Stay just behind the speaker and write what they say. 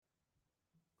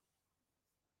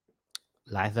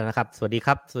ไลฟ์แล้วนะครับสวัสดีค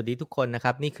รับสวัสดีทุกคนนะค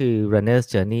รับนี่คือ Runner's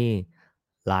Journey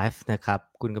Live นะครับ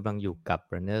คุณกำลังอยู่กับ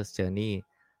Runner's Journey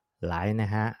Live นะ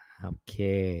ฮะโอเค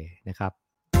นะครับ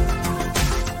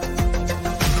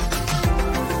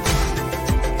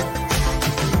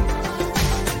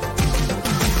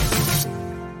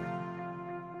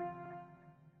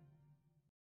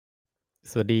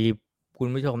สวัสดีคุณ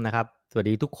ผู้ชมนะครับสวัส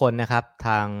ดีทุกคนนะครับท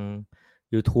าง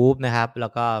YouTube นะครับแล้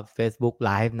วก็ Facebook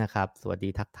Live นะครับสวัสดี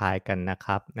ทักทายกันนะค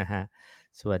รับนะฮะ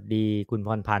สวัสดีคุณพ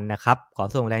รพันธ์นะครับขอ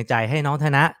ส่งแรงใจให้น้องธ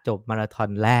นะจบมาราธอน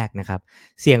แรกนะครับ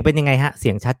เสียงเป็นยังไงฮะเสี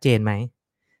ยงชัดเจนไหม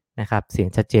นะครับเสียง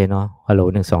ชัดเจนเนาะฮัลโหล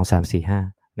1 2 3 4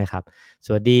 5นะครับส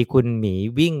วัสดีคุณหมี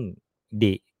วิ่ง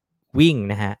ดิวิ่ง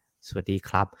นะฮะสวัสดี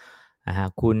ครับ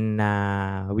คุณนา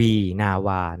วีนาว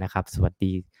านะครับสวัส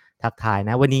ดีทักทายน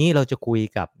ะวันนี้เราจะคุย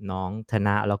กับน้องธน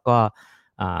ะแล้วก็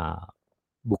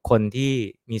บุคคลที่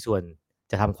มีส่วน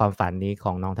จะทำความฝันนี้ข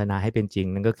องน้องธนาให้เป็นจริง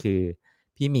นั่นก็คือ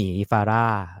พี่หมีฟาร่า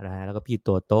นะฮะแล้วก็พี่โต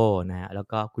โต้นะฮะแล้ว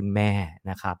ก็คุณแม่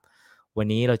นะครับวัน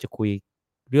นี้เราจะคุย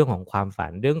เรื่องของความฝั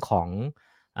นเรื่องของ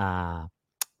อา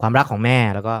ความรักของแม่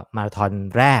แล้วก็มาราธอน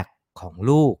แรกของ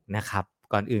ลูกนะครับ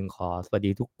ก่อนอื่นขอสวัส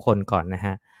ดีทุกคนก่อนนะฮ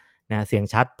ะเสียง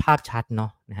ชัดภาพชัดเนา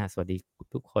ะนะฮะสวัสดี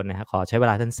ทุกคนนะฮะขอใช้เว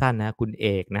ลาสั้นๆนะคุณเอ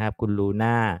กนะครับคุณลู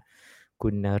น่าคุ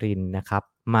ณนรินทร์นะครับ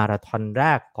มาราธอนแร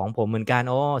กของผมเหมือนกัน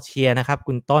โอ้เชียร์นะครับ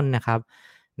คุณต้นนะครับ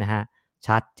นะฮะ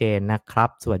ชัดเจนนะครับ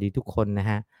สวัสดีทุกคนนะ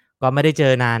ฮะก็ไม่ได้เจ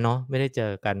อนานเนาะไม่ได้เจ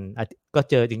อกันก็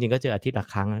เจอจริงๆก็เจออาทิตย์ละ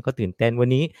ครั้งก็ตื่นเต้นวัน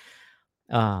นี้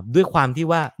ด้วยความที่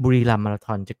ว่าบุรีรัมย์มาราธ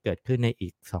อนจะเกิดขึ้นในอี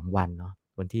ก2วันเนาะ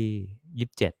วันที่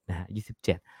27นะฮะ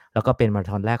27แล้วก็เป็นมารา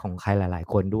ธอนแรกของใครหลาย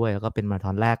ๆคนด้วยแล้วก็เป็นมาราธ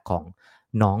อนแรกของ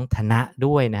น้องธนะ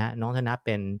ด้วยนะฮะน้องธนะเ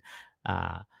ป็นอ่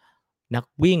านัก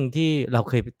วิ่งที่เรา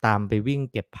เคยตามไปวิ่ง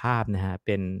เก็บภาพนะฮะเ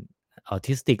ป็นออ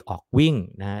ทิสติกออกวิ่ง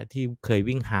นะฮะที่เคย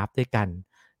วิ่งฮาล์ฟด้วยกัน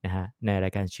นะฮะในรา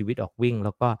ยการชีวิตออกวิ่งแ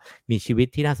ล้วก็มีชีวิต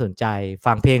ที่น่าสนใจ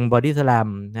ฟังเพลง Body Slam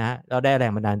นะฮะแล้วได้แร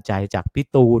งบันดาลใจจากพี่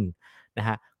ตูนนะฮ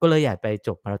ะก็เลยอยากไปจ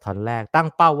บมาราธอนแรกตั้ง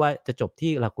เป้าว่าจะจบ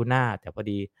ที่ลากูน่าแต่พอ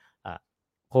ดี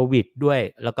โควิดด้วย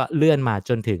แล้วก็เลื่อนมา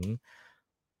จนถึง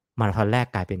มาราธอนแรก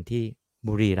กลายเป็นที่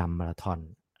บุรีรัมย์มาราธอน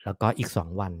แล้วก็อีก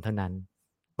2วันเท่านั้น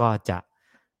ก็จะ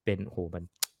เป็นโอ้โหมัน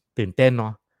ตื่นเต้นเนา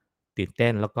ะตื่นเต้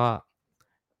นแล้วก็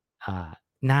อ่า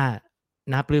น่า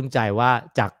น่าปลื้มใจว่า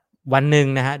จากวันหนึ่ง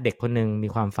นะฮะเด็กคนหนึ่งมี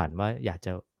ความฝันว่าอยากจ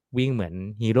ะวิ่งเหมือน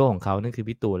ฮีโร่ของเขานั่นคือ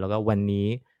พี่ตูนแล้วก็วันนี้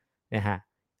นะฮะ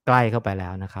ใกล้เข้าไปแล้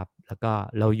วนะครับแล้วก็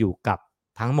เราอยู่กับ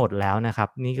ทั้งหมดแล้วนะครับ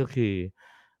นี่ก็คือ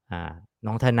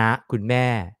น้องธนะคุณแม่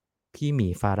พี่หมี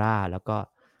ฟาร่าแล้วก็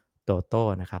โตโต้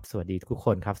นะครับสวัสดีทุกค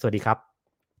นครับสวัสดีครับ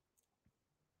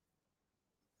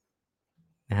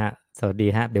นะฮะสวัสดี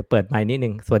ฮะเดี๋ยวเปิดไมค์นิดนึ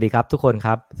งสวัสดีครับทุกคนค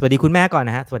รับสวัสดีคุณแม่ก่อนน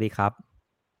ะฮะสวัสดีครับ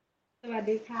สวัส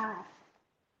ดีค่ะ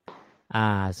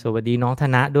สวัสดีน้องธ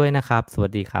นะด้วยนะครับสวั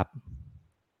สดีครับ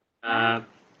ครับ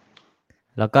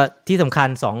แล้วก็ที่สำคัญ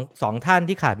สองท่าน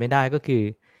ที่ขาดไม่ได้ก็คือ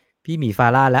พี่หมีฟา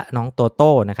ร่าและน้องโตโ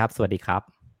ต้นะครับสวัสดีครับ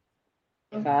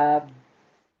ครับ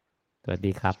สวัส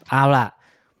ดีครับเอาล่ะ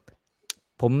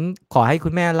ผมขอให้คุ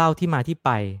ณแม่เล่าที่มาที่ไ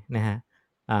ปนะฮะ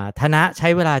ธนะใช้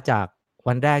เวลาจาก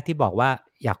วันแรกที่บอกว่า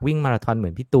อยากวิ่งมาราธอนเหมื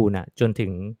อนพี่ตูนน่ะจนถึ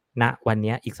งณวัน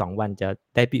นี้อีก2วันจะ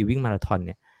ได้ไปวิ่งมาราธอนเ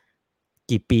นี่ย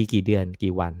กี่ปีกี่เดือน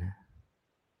กี่วันนะ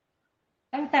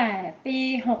ตั้งแต่ปี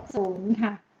60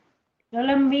ค่ะแล้วเ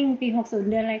ริ่มวิ่งปี60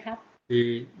เดือนอะไรครับปี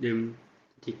เดือนพ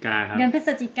ฤศจิกาครับเดือนพฤศ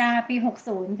จิกาปี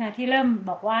60ค่ะที่เริ่ม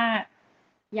บอกว่า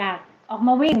อยากออกม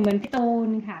าวิ่งเหมือนพี่ตูน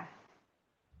ค่ะ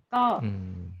ก็อื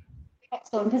ม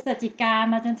60พฤศจิกา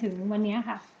มาจนถึงวันนี้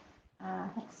ค่ะ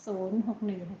60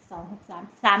 61 62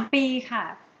 63 3 ปีค่ะ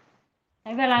ใ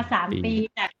ช้เวลา3ปีปี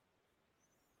จาก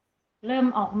เริ่ม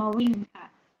ออกมาวิ่งค่ะ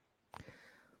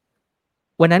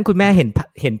วันนั้นคุณแม่เ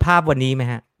ห็นภาพวันนี้ไหม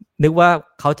ฮะนึกว่า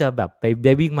เขาจะแบบไปไ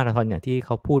ด้วิ่งมาราธอนอย่างที่เข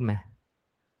าพูดไหม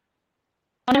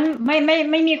ตอนนั้นไ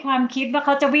ม่มีความคิดว่าเข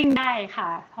าจะวิ่งได้ค่ะ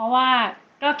เพราะว่า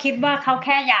ก็คิดว่าเขาแ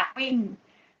ค่อยากวิ่ง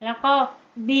แล้วก็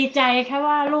ดีใจแค่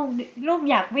ว่าลูก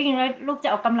อยากวิ่งแล้วลูกจะ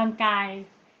ออกกำลังกาย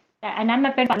แต่อันนั้นมั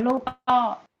นเป็นฝันลูก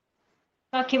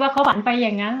ก็คิดว่าเขาฝันไปอ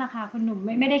ย่างนั้นแหละค่ะคุณหนุ่ม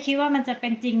ไม่ได้คิดว่ามันจะเป็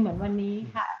นจริงเหมือนวันนี้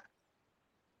ค่ะ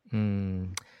อืม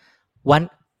วัน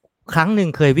ครั้งหนึ่ง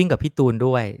เคยวิ่งกับพี่ตูน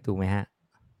ด้วยถูกไหมฮะ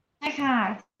ใช่ค่ะ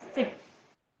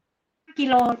10 กิ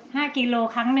โล5 กิโล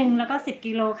ครั้งหนึ่งแล้วก็10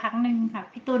 กิโลครั้งหนึ่งค่ะ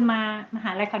พี่ตูนมามหา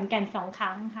ลัยขอนแก่น2 ค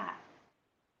รั้งค่ะ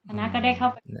คอืณะก็ได้เข้า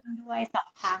ไปม วิ่งด้วย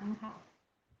2 ครั้งค่ะ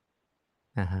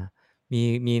อะฮะ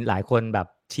มีหลายคนแบบ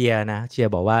เชียร์นะเชียร์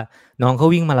บอกว่าน้องเขา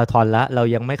วิ่งมาราธอนแล้วเรา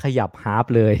ยังไม่ขยับฮาล์ฟ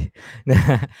เลยนะ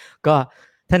ก็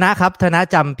ธนะครับธนะ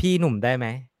จำพี่หนุ่มได้ไหม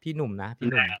พี่หนุ่มนะพี่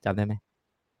หนุ่มจำได้ไหม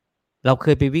เราเค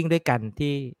ยไปวิ่งด้วยกัน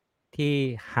ที่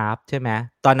ฮาล์ฟใช่ไหม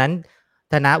ตอนนั้น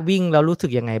ธนะวิ่งแล้วรู้สึ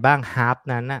กยังไงบ้างฮาล์ฟ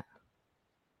นั้นน่ะ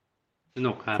ส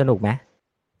นุกครับสนุกไหม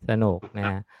สนุกนะ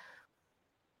ฮะ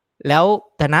แล้ว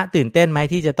ธนะตื่นเต้นไหม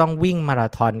ที่จะต้องวิ่งมารา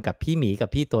ธอนกับพี่หมีกับ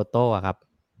พี่โตโต้อะครับ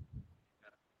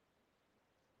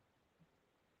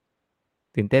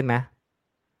ตื่นเต้นไหม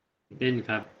เต้นค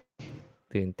รับ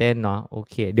ตื่นเต้นเนาะโอ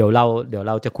เคเดี๋ยวเ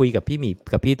ราจะคุยกับพี่หมี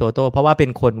กับพี่โตโต้เพราะว่าเป็น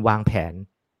คนวางแผน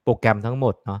โปรแกรมทั้งหม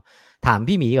ดเนาะถาม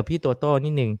พี่หมีกับพี่โตโต้นิ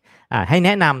ดนึงให้แน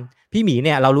ะนำพี่หมีเ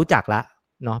นี่ยเรารู้จักละ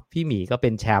เนาะพี่หมีก็เป็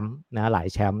นแชมป์นะหลาย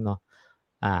แชมป์เนาะ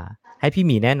ให้พี่ห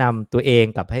มีแนะนำตัวเอง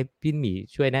กับให้พี่หมี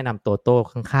ช่วยแนะนำโตโต้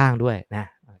ข้างๆด้วยนะ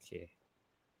โอเค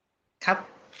ครับ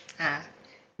อ่า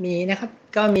มีนะครับ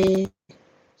ก็มี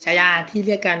ฉายาที่เ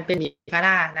รียกกันเป็นหมีพา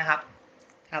ร่านะครับ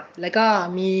ครับแล้วก็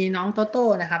มีน้องโตโต้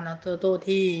นะครับน้องโตโต้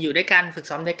ที่อยู่ด้วยกันฝึก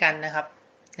ซ้อมด้วยกันนะครับ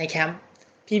ในแคมป์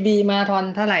พีบีมาราธอน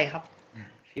เท่าไหร่ครับ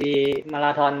พีมาร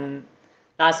าธอน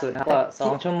ล่าสุดนะครับก็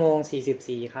2 ชั่วโมง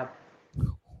 44ครับ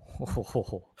โอ้โ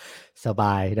หสบ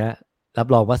ายนะรับ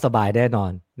รองว่าสบายแน่นอ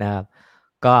นนะครับ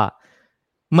ก็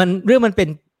เรื่องมันเ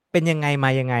ป็นยังไงมา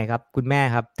ยังไงครับคุณแม่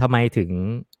ครับทำไมถึง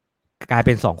กลายเ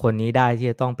ป็นสองคนนี้ได้ที่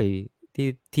จะต้องไป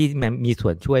ที่มีส่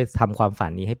วนช่วยทำความฝั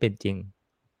นนี้ให้เป็นจริง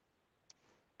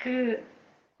คือ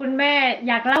คุณแม่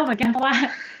อยากเล่าเหมือนกันเพราะว่า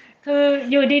คือ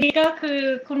อยู่ดีๆก็คือ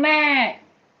คุณแม่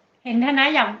เห็นธนะ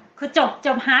อยากคือจ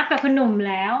บฮาล์ฟกับคุณหนุ่ม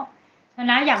แล้วธ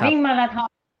นะอยากครับวิ่งมาราธอ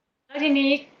นแล้วที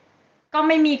นี้ก็ไ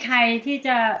ม่มีใครที่จ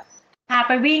ะพาไ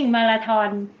ปวิ่งมาราธอน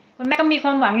คุณแม่ก็มีคว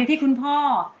ามหวังอยู่ที่คุณพ่อ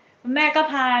คุณแม่ก็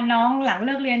พาน้องหลังเ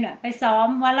ลิกเรียนไปซ้อม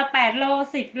วันละ8 โล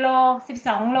10 โล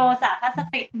12 โลสาพลาส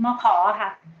ติกมขอค่ะ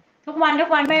ทุกวัน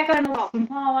แม่ก็เลยมาบอกคุณ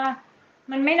พ่อว่า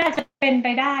มันไม่น่าจะเป็นไป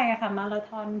ได้อะค่ะมารา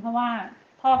ธอนเพราะว่า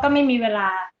พ่อก็ไม่มีเวลา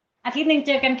อาทิตย์หนึ่งเ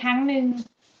จอกันครั้งหนึ่ง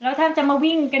แล้วถ้าจะมา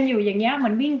วิ่งกันอยู่อย่างเงี้ยเหมื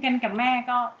อนวิ่งกันกับแม่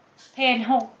ก็เพจ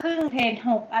6 ครึ่งเพจ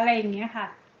6อะไรอย่างเงี้ยค่ะ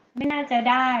ไม่น่าจะ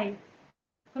ได้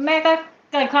คุณแม่ก็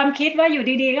เกิดความคิดว่าอยู่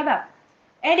ดีๆก็แบบ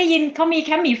ได้ยินเขามีแค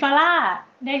มป์หมีฟาร่า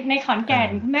ในขอนแก่น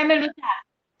คุณแม่ไม่รู้จัก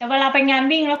แต่เวลาไปงาน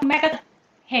วิ่งแล้วคุณแม่ก็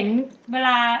เห็นเวล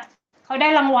าเขาได้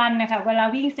รางวัลนะคะเวลา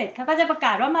วิ่งเสร็จเขาก็จะประก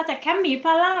าศว่ามาจากแคมป์หมีฟ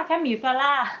าร่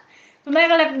า คุณแม่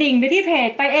ก็เลยดิ่งไปที่เพจ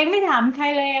ไปเองไม่ถามใคร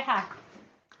เลยค่ะ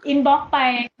อินบ็อกไป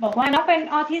บอกว่าน้องเป็น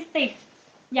ออทิสติก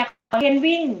อยากเรียน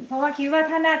วิ่งเพราะว่าคิดว่า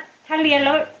ถ้าเรียนแ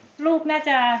ล้วลูกน่า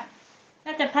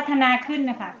จะพัฒนาขึ้น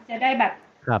นะคะจะได้แบบ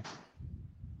ครับ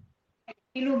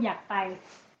ที่ลูกอยากไป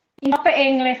อินบ็อกไปเอ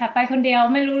งเลยค่ะไปคนเดียว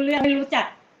ไม่รู้เรื่องไม่รู้จัก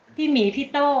พี่หมีพี่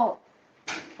โต้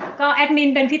ก็แอดมิน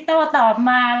เป็นพี่โต้ตอบ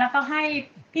มาแล้วก็ให้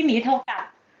พี่หมีโทรกลับ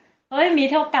หมี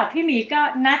โทรกลับพี่หมีก็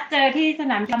นัดเจอที่ส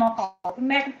นามกีฬามขคุณ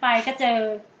แม่ไปก็เจอ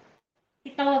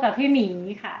พี่โต้กับพี่หมี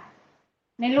ค่ะ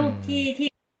ในรูปที่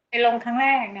ไปลงครั้งแร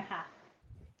กนะคะ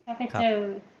ก็ไปเจอ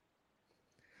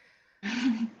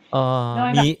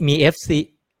มีเอฟซี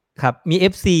ครับมีเอ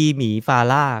ฟซีหมีฟา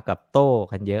ร่ากับโต้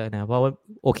กันเยอะนะเพราะว่า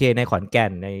โอเคในขอนแก่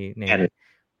นใน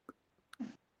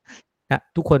นะ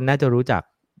ทุกคนน่าจะรู้จัก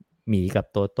หมีกับ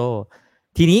โตโต้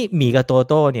ทีนี้หมีกับโต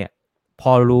โต้เนี่ยพ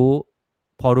อ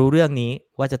รู้เรื่องนี้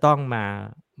ว่าจะต้อง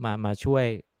มาช่วย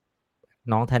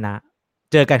น้องธนะ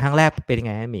เจอกันครั้งแรกเป็นยังไ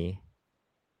งฮะหมี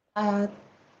อ่า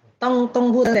ต้อง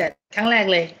พูดตั้งแต่ครั้งแรก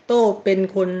เลยโต้เป็น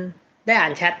คนได้อ่า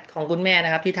นแชทของคุณแม่น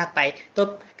ะครับที่ทักไปโต้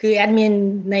คือแอดมิน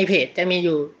ในเพจจะมีอ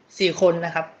ยู่4 คนน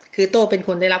ะครับคือโต้เป็นค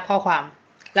นได้รับข้อความ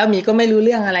แล้วหมีก็ไม่รู้เ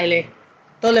รื่องอะไรเลย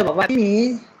โต้เลยบอกว่าพี่หมี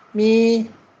มี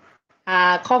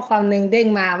ข้อความหนึ่งเด้ง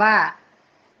มาว่า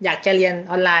อยากจะเรียน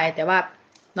ออนไลน์แต่ว่า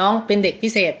น้องเป็นเด็กพิ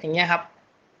เศษอย่างเงี้ยครับ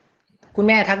คุณแ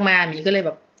ม่ทักมาหมีก็เลยแบ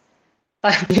บตอ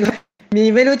นนี้มี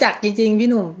ไม่รู้จักจริงๆพี่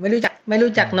หนุ่มไม่รู้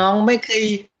จักน้องไม่เคย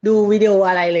ดูวิดีโอ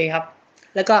อะไรเลยครับ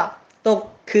แล้วก็โต๊ะ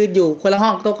คืออยู่คนละห้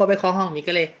องโต๊ะก็ไปเคาะห้องมี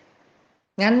ก็เลย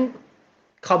งั้น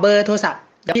ขอเบอร์โทรศัพท์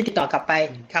เดี๋ยวพี่ติดต่อกลับไป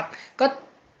ครับก็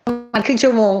ประมาณครึ่งชั่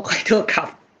วโมงค่อยโทรกลับ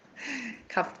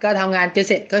ครับก็ทำงานจน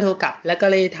เสร็จก็โทรกลับแล้วก็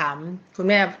เลยถามคุณ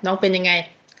แม่น้องเป็นยังไง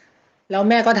แล้ว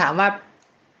แม่ก็ถามว่า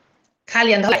ค่าเ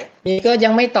รียนเท่าไหร่มีก็ยั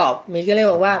งไม่ตอบมีก็เลย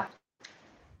บอกว่า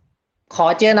ขอ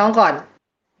เจอน้องก่อน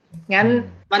งั้น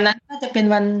วันนั้นน่าจะเป็น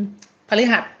วันพฤ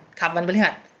หัสครับวันพฤหั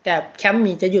สแต่แคมป์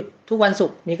มีจะหยุดทุกวันศุ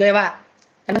กร์มีก็เลยว่า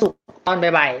วันศุกร์ตอน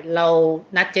บ่ายๆเรา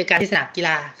นัดเจอกันที่สนามกีฬ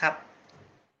าครับ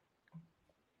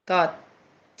ก็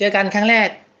เจอกันครั้งแรก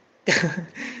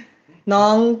น้อ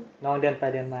งเดินไป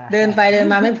เดินม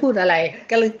าไม่พูดอะไร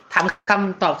ก็เลยถามค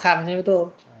ำตอบคำใช่ไหมโต้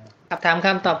ครับถามค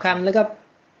ำตอบคำแล้วก็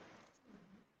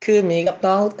คือหมีกับ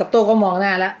น้องกับโต้ก็มองหน้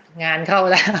าแล้วงานเข้า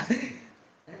แล้ว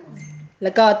แ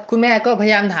ล้วก็คุณแม่ก็พย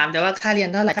ายามถามแต่ว่าค่าเรียน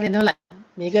เท่าไหร่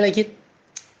มีก็เลยคิด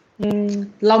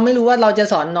เราไม่รู้ว่าเราจะ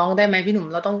สอนน้องได้ไหมพี่หนุ่ม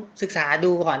เราต้องศึกษา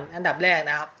ดูก่อนอันดับแรก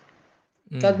นะครับ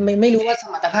ก็ไม่รู้ว่าส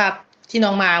มรรถภาพที่น้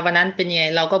องมาวันนั้นเป็นยังไง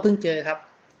เราก็เพิ่งเจอครับ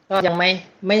ก็ยังไ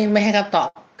ม่ให้คำตอบ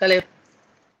ก็เลย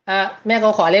แม่ก็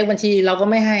ขอเลขบัญชีเราก็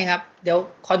ไม่ให้ครับเดี๋ยว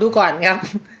ขอดูก่อนครับ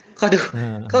ก็ดู เอ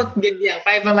อ ก็เบี่ยงๆไป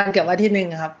ประมาณเกือบอาทิตย์หนึ่ง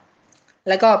ครับ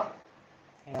แล้วก็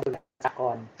ให้น้องดูแลก่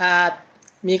อน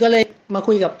มีก็เลยมา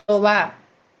คุยกับโต้ว่า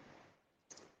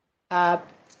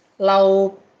เรา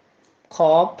ขอ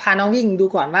พาน้องวิ่งดู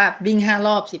ก่อนว่าวิ่ง5 ร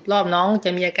อบ 10 รอบน้องจะ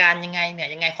มีอาการยังไงเนี่ย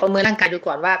ยังไงขอประเมินร่างกายดู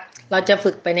ก่อนว่า เราจะ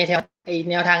ฝึกไปใน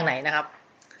แนวทางไหนนะครับ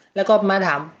แล้วก็มาถ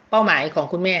ามเป้าหมายของ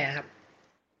คุณแม่ครับ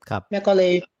ครับ แม่ก็เล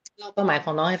ยเล่าเป้าหมายข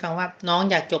องน้องให้ฟังว่าน้อง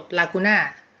อยากจบลากูน่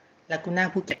า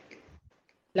ภูเก็ต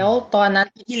แล้วตอนนั้น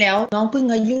ปีที่แล้วน้องเพิ่ง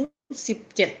อายุ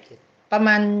17ประม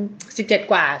าณ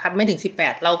17กว่าครับไม่ถึง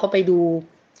18เราก็ไปดู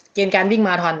เกณฑ์การวิ่งม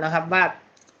าราธอนนะครับว่า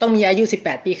ต้องมีอายุ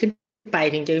18ปีขึ้นไป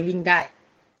ถึงจะวิ่งได้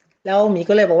แล้วหมี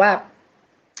ก็เลยบอกว่า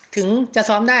ถึงจะ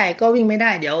ซ้อมได้ก็วิ่งไม่ไ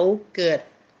ด้เดี๋ยวเกิด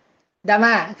ดรา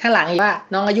ม่าข้างหลังอีกว่า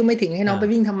น้องอายุไม่ถึงให้น้องไป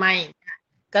วิ่งทำไม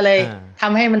ก็เลยท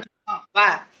ำให้มันว่า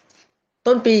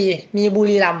ต้นปีมีบุ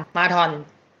รีรัมย์มาราธอน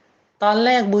ตอนแร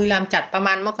กบุรีรัมย์จัดประม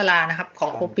าณมกรานะครับขอ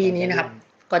งปีนี้นะครับ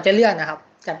ก่อนจะเลื่อนนะครับ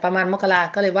จัดประมาณมกรา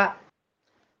ก็เลยว่า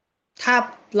ถ้า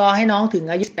รอให้น้องถึง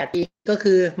อายุ18ปีก็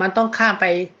คือมันต้องข้ามไป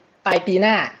ปลายปีห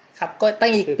น้าครับก็ตั้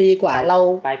งอีกปีกว่าเรา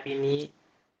ปลายปีนี้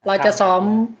เราจะ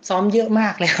ซ้อมเยอะมา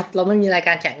กเลยครับเราไม่มีรายก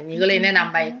ารแข่งนี้ก็เลยแนะน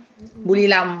ำไปบุรี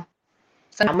รัมย์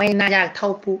สนามไม่น่ายากเท่า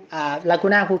ลากู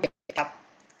น่าภูเก็ตครับ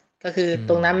ก็คือ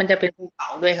ตรงนั้นมันจะเป็นภูเขา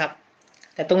ด้วยครับ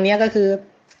แต่ตรงนี้ก็คือ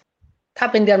ถ้า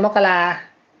เป็นเดือนมกรา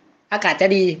อากาศจะ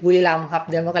ดีบุรีรัมย์ครับ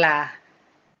เดือนมกรา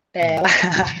แต่ว่า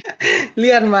เ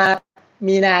ลื่อนมา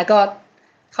มีนาก็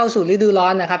เข้าสู่ฤดูร้อ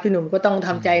นนะครับพี่หนุ่มก็ต้องท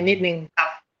ำใจนิดนึงครับ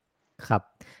ครับ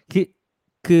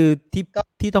คือ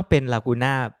ที่ต้องเป็นลากู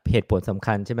น่าเหตุผลสำ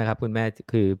คัญใช่ไหมครับคุณแม่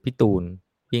คือพี่ตูน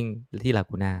วิ่งที่ลา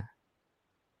กูน่า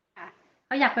เข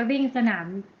าอยากไปวิ่งสนาม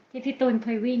ที่พี่ตูนเค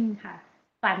ยวิ่งค่ะ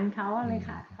ฝันเขาเลย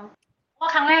ค่ะเขาเพรา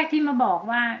ะครั้งแรกที่มาบอก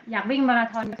ว่าอยากวิ่งมารา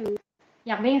ธอนคืออ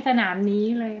ยากวิ่งสนามนี้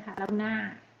เลยค่ะลากูน่า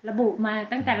ระบุมา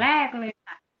ตั้งแต่แรกเลย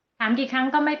ค่ะถามกี่ครั้ง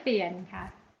ก็ไม่เปลี่ยนค่ะ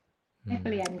ไม่เป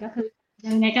ลี่ยนก็คือ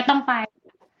ยังไงก็ต้องไป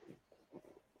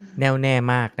แน่วแน่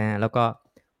มากนะแล้วก็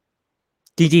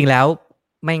จริงๆแล้ว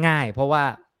ไม่ง่ายเพราะว่า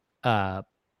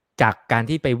จากการ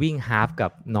ที่ไปวิ่งฮาล์ฟกั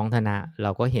บน้องธนะเร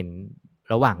าก็เห็น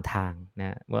ระหว่างทางน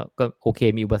ะว่าก็โอเค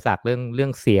มีอุปสรรคเรื่อ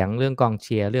งเสียงเรื่องกองเ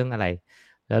ชียร์เรื่องอะไร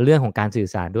แล้วเรื่องของการสื่อ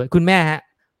สารด้วยคุณแม่ฮะ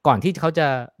ก่อนที่เขาจะ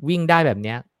วิ่งได้แบบเ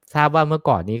นี้ยทราบว่าเมื่อ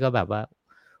ก่อนนี้ก็แบบว่า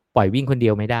ปล่อยวิ่งคนเดี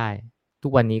ยวไม่ได้ทุ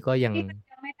กวันนี้ก็ยัง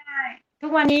ไม่ได้ทุ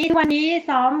กวันนี้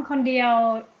ซ้อมคนเดียว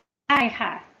ได้ค่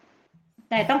ะ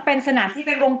แต่ต้องเป็นสนามที่เ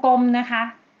ป็นวงกลมนะคะ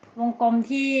วงกลม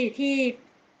ที่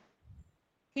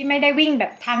ไม่ได้วิ่งแบ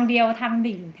บทางเดียวทาง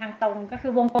ดิ่งทางตรงก็คื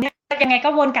อวงกลมนี้ยังไงก็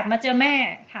วนกลับมาเจอแม่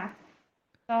ค่ะ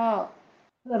ก็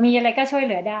เผื่อมีอะไรก็ช่วยเ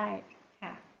หลือได้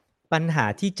ค่ะปัญหา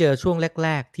ที่เจอช่วงแร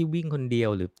กๆที่วิ่งคนเดียว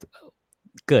หรือ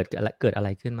เกิดอะไร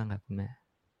ขึ้นบ้างครับคุณแม่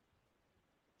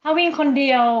ถ้าวิ่งคนเ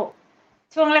ดียว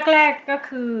ช่วงแรกๆก็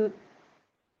คือ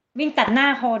วิ่งตัดหน้า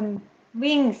คน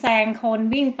วิ่งแซงคน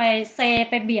วิ่งไปเซ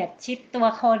ไปเบียดชิดตัว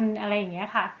คนอะไรอย่างเงี้ย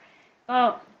ค่ะก็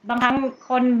บางครั้ง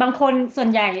บางคนส่วน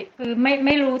ใหญ่คือไ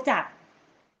ม่รู้จัก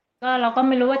ก็เราก็ไ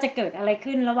ม่รู้ว่าจะเกิดอะไร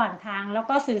ขึ้นระหว่างทางแล้ว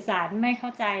ก็สื่อสารไม่เข้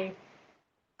าใจ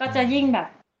ก็จะยิ่งแบบ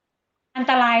อัน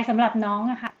ตรายสำหรับน้อง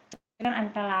อะค่ะเรื่องอัน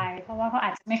ตรายเพราะว่าเขาอ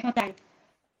าจจะไม่เข้าใจ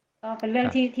ก็เป็นเรื่อง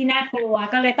ที่น่ากลัว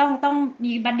ก็เลยต้อง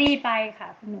มีบัดดี้ไปค่ะ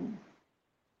คุณหนุ่ม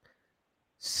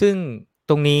ซึ่ง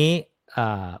ตรงนี้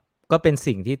ก็เป็น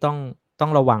สิ่งที่ต้อ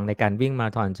งระวังในการวิ่งมาร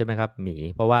าธอนใช่ไหมครับหมี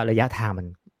เพราะว่าระยะทาง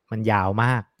มันยาวม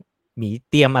ากหมี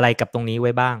เตรียมอะไรกับตรงนี้ไ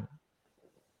ว้บ้าง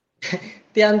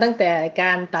เตรียมตั้งแต่ก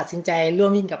ารตัดสินใจร่ว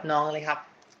มวิ่งกับน้องเลยครับ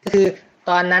ก็คือ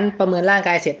ตอนนั้นประเมินร่างก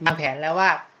ายเสร็จวางแผนแล้วว่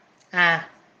า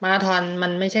มาราธอนมั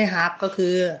นไม่ใช่ฮาล์ฟก็คื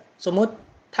อสมมุติ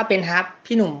ถ้าเป็นฮาล์ฟ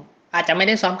พี่หนุ่มอาจจะไม่ไ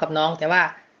ด้ซ้อมกับน้องแต่ว่า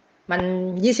มัน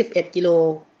21กิโล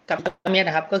กับเมตร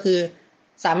นะครับก็คือ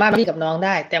สามารถวิ่งกับน้องไ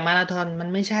ด้แต่มาราธอนมัน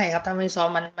ไม่ใช่ครับถ้าไม่ซ้อม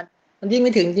มันวิ่งไ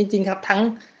ม่ถึงจริงๆครับ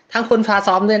ทั้งคนพา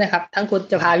ซ้อมด้วยนะครับทั้งคน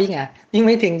จะพาวิ่งวิ่งไ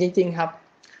ม่ถึงจริงๆครับ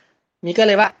มีก็เ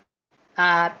ลยว่า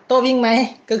โต้วิ่งไหม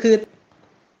ก็คือ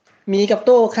มีกับโ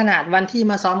ต้ขนาดวันที่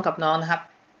มาซ้อมกับน้องนะครับ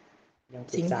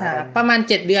สิงหาประมาณ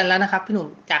7 เดือนแล้วนะครับพี่หนุ่ม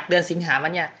จากเดือนสิงหาวั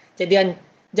นเนี้ย7 เดือน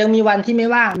ยังมีวันที่ไม่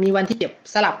ว่างมีวันที่เก็บ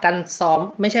สลับกันซ้อม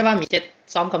ไม่ใช่ว่ามีจะ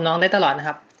ซ้อมกับน้องได้ตลอดนะค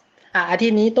รับอาทิ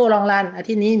ตย์นี้โต้ลองรันอา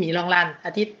ทิตย์นี้หมีลองรันอ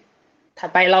าทิตย์ถัด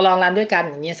ไปเราลองรันด้วยกัน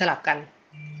อย่างเงี้ยสลับกัน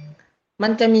มั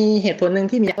นจะมีเหตุผลหนึ่ง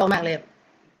ที่มีเยอะมากเลย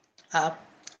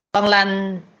ลองรัน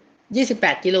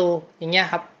28กิโลอย่างเงี้ย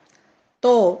ครับโ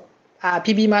ต้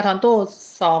PB มาราธอนโต้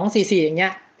244อย่างเงี้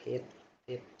ย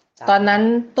ตอนนั้น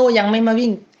โต้ยังไม่มาวิ่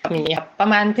งกับหมีครับประ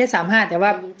มาณเพจ35แต่ว่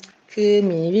าคือห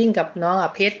มีวิ่งกับน้อง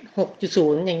เพจ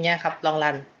6.0อย่างเงี้ยครับลองรั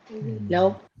นแล้ว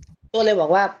โต้เลยบอก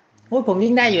ว่าโอ้ผม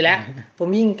วิ่งได้อยู่แล้วผม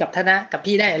วิ่งกับธนะกับ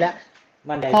พี่ได้อยู่แล้ว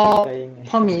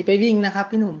พอหมีไปวิ่งนะครับ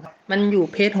พี่หนุ่มมันอยู่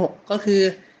เพจ6ก็คือ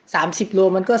 30 โล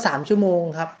มันก็3 ชั่วโมง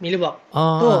ครับมีเลยบอก อ๋อ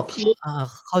โต้พี่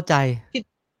เข้าใจ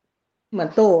เหมือน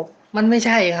โต้มันไม่ใ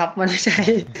ช่ครับ มันไม่ใช่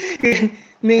คือ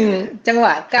หนึ่งจังหว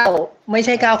ะก้าวไม่ใ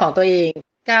ช่ก้าวของตัวเอง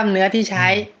กล้ามเนื้อที่ใช้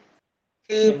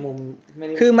คือ มุมไม่ไ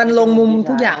ด้ คือมันลงมุม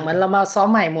ทุกอย่าง ไใช่ เหมือนเรามาซ้อม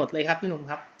ใหม่หมดเลยครับพี่หนุ่ม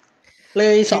ครับ เล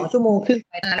ย คือ 2 ชั่วโมงครึ่ง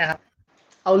ไปนั่นแหละครับ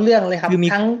เอาเรื่องเลยครับ คือมี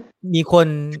ทั้ง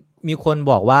มีคน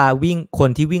บอกว่าคน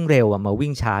ที่วิ่งเร็วอ่ะมาวิ่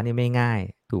งช้านี่ไม่ง่าย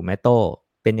ถูกไหมโต้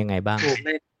เป็นยังไงบ้าง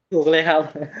ถูกเลยครับ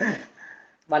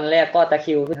วันแรกก็ตะค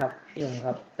ริวขึ้นครับพี่หนุ่มค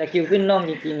รับตะคริวขึ้นน่อง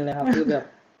จริงๆเลยครับ คือแบบ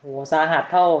โหสาหัส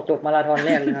เท่าจบมาราธอนแร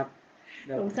กเลยครับแ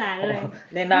บบ สงสารเลย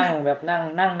ได้นั่งแบบนั่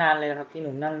งนานเลยครับพี่ห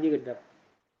นุ่มนั่งยืดแบบ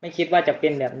ไม่คิดว่าจะเป็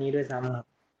นแบบนี้ด้วยซ้ำครับ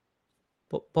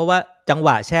เพราะว่าจังหว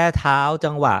ะแช่เท้า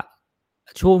จังหวะ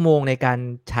ชั่วโมงในการ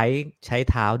ใช้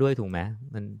เท้าด้วยถูกไหม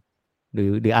มันห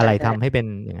รืออะไรทำให้เป็น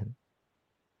อย่างนั้น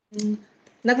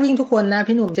นักวิ่งทุกคนนะ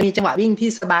พี่หนุ่มจะมีจังหวะวิ่งที่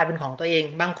สบายเป็นของตัวเอง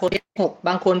บางคนเพจ6บ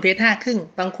างคนเพจ5 ครึ่ง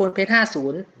บางคนเพจ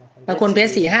50บางคนเพจ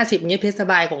4 50เงี้ยเพจส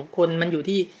บายของคนมันอยู่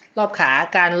ที่รอบขา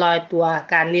การลอยตัว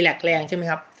การรีแลกซ์แรงใช่ไหม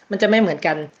ครับมันจะไม่เหมือน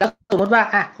กันแล้วสมมติว่า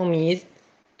ของหมี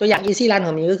ตัวอย่าง easy run ข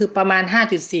องหมีก็คือประมาณ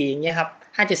 5.4 อย่างเงี้ยครับ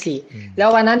 5.4 แล้ว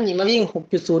วันนั้นหมีมาวิ่ง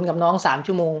 6.0 กับน้อง3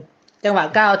 ชั่วโมงจังหวะ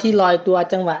ก้าวที่ลอยตัว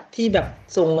จังหวะที่แบบ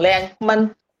ส่งแรงมัน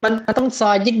ต้องซ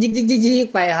อยยิก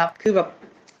ไปครับคือแบบ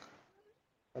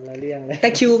คนละเรื่องเลย ตะ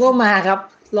คริวก็มาครับ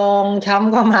รองช้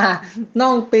ำก็มาน่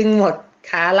องตึงหมด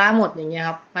ขาล้าหมดอย่างเงี้ย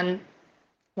ครับ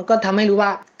มันก็ทำให้รู้ว่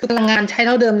าคือพลังงานใช้เ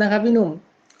ท่าเดิมนะครับพี่หนุ่ม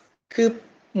คือ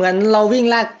เหมือนเราวิ่ง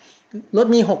ลากรถ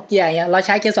มี6 เกียร์อย่างเงี้ยเราใ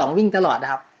ช้เกียร์ 2วิ่งตลอดน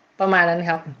ะครับประมาณนั้น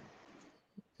ครับ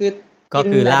ก็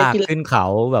คือลาก กิน ขึ้นเขา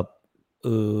แบบ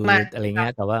มาก อะไรเงี้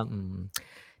ย แต่ว่า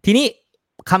ทีนี้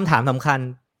คำถามสำคัญ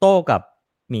โต้กับ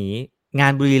หมีงา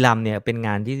นบุรีรัมย์เนี่ยเป็นง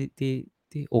าน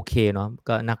ที่โอเคเนาะ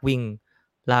ก็นักวิ่ง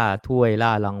ล่าถ้วยล่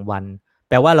ารางวัล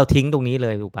แปลว่าเราทิ้งตรงนี้เล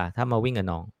ยถูกป่ะถ้ามาวิ่งกับ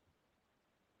น้อง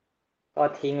ก็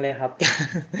ทิ้งเลยครับ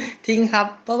ทิ้งครับ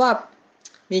เพราะว่า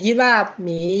หมีคิดว่าห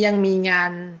มียังมีง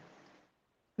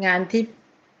านที่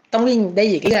ต้องวิ่งได้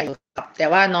อีกเรื่อยอยู่ครับแต่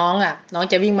ว่าน้อง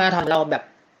จะวิ่งมาราธอนเราแบบ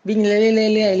วิ่งเรื่อย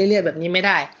ๆเรื่อยๆแบบนี้ไม่ไ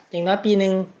ด้อย่างน้อยปีนึ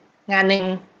งงานนึง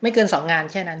ไม่เกิน2 งาน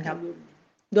แค่นั้นครับ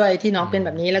ด้วยที่น้องเป็นแบ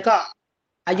บนี้แล้วก็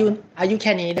อายุแ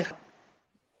ค่นี้ด้วยครับ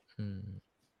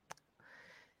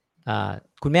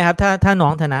คุณแม่ครับถ้าน้อ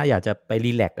งธนะอยากจะไป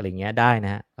รีแลกซ์อะไรเงี้ยได้น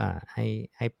ะฮะ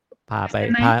ให้พาไป ไป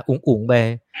ไหม พาอุ๋งไป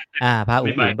พา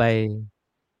อุ๋ ไม่ ง ไป ไป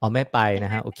อ๋อไม่ไปน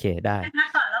ะฮะโอเคได้ พัก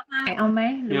ก่อนแล้วไงเอาไหม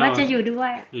หรือว่าจะอยู่ด้ว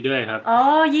ย อยู่ด้วยครับ อ๋อ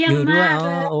เยี่ยม อยู่ด้วย มาก อ๋อ เล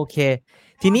ย โอเค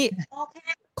ทีนี้ โอเค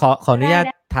ขออนุญาต ไ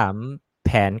ด้ ถามแ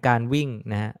ผนการวิ่ง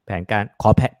นะฮะแผนการ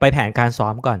ไปแผนการซ้อ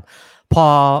มก่อน พอ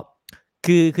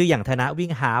คืออย่างธนะวิ่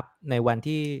งฮาล์ฟในวัน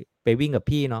ที่ไปวิ่งกับ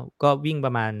พี่เนาะก็วิ่งป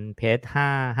ระมาณเพจ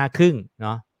ห้าครึ่งเน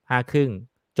าะ5 ครึ่ง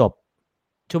จบ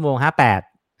ชั่วโมง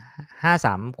58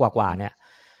 53กว่าเนี่ย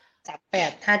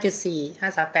 38 5.4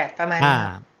 538ประมาณ อ่า นี้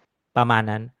ครับ ประมาณ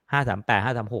นั้น538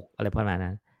 536อะไรประมาณ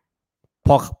นั้น พ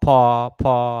อ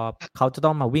เขาจะต้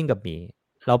องมาวิ่งกับหมี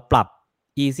เราปรับ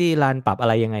easy run ปรับอะ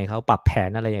ไรยังไงเขาปรับแผน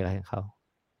อะไรยังไงเขา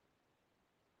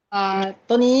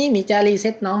ตัวนี้หมีจะรีเซ็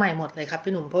ตน้องใหม่หมดเลยครับ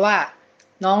พี่หนุ่มเพราะว่า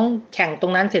น้องแข่งตร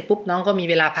งนั้นเสร็จปุ๊บน้องก็มี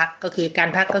เวลาพักก็คือการ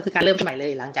พักก็คือการเริ่มใหม่เล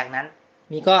ยหลังจากนั้น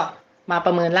หมีก็มาป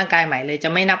ระเมินร่างกายใหม่เลยจะ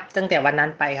ไม่นับตั้งแต่วันนั้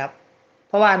นไปครับ เ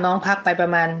พราะว่าน้องพักไปปร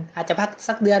ะมาณอาจจะพัก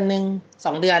สักเดือนนึง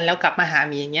2 เดือนแล้วกลับมาหา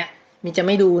หมีอย่างเงี้ยหมีจะไ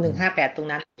ม่ดู158ตรง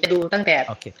นั้นจะดูตั้งแต่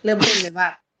โอเค เริ่มต้นเลยว่า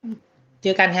เจ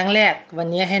อกันครั้งแรกวัน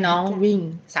นี้ให้น้องวิ่ง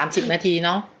30 นาที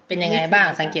น้องเป็นยังไงบ้าง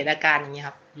สังเกตอาการอย่างเงี้ยค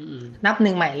รับ นับ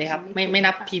1ใหม่เลยครับไม่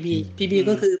นับ PB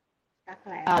ก็คือ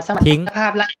สมรรถภา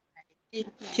พร่างกาย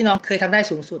ที่น้องเคยทำได้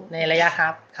สูงสุดในระยะฮา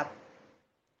ล์ฟครับ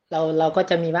เราก็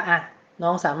จะมีว่าน้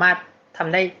องสามารถท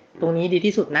ำได้ตรงนี้ดี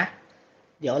ที่สุดนะ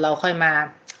เดี๋ยวเราค่อยมา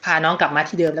พาน้องกลับมา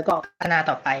ที่เดิมแล้วก็พัฒนา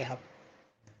ต่อไปครับ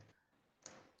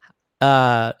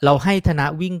เราให้ธนะ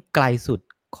วิ่งไกลสุด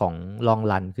ของลอง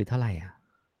รันคือเท่าไหร่อ่ะ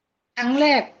ครั้งแร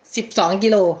ก12 กิ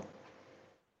โล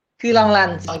คือลองรัน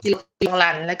2 กิโลลอง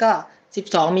รันแล้วก็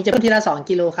12มีจะเพิ่มทีละ2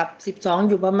 กิโลครับ12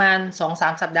อยู่ประมาณ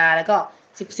 2-3 สัปดาห์แล้วก็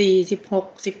14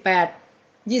 16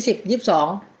 18 20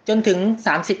 22จนถึง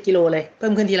30 กิโลเลยเพิ่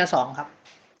มขึ้นทีละ2ครับ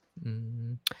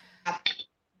ครับ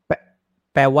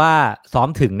แปลว่าซ้อม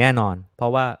ถึงแน่นอนเพรา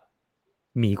ะว่า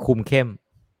หมีคุมเข้ม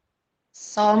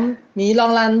ซ้อมมีลอ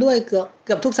งรันด้วยเ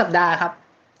กือบทุกสัปดาห์ครับ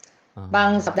บาง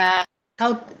สัปดาห์เท่า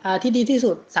ที่ดีที่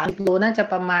สุด30 กิโลน่าจะ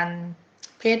ประมาณ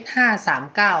เพจ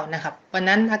539นะครับวัน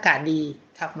นั้นอากาศดี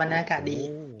ครับวันนั้นอากาศดี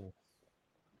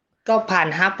ก็ผ่าน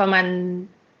ฮับประมาณ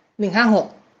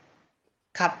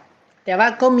156ครับแต่ว่า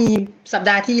ก็มีสัป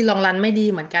ดาห์ที่ลองรันไม่ดี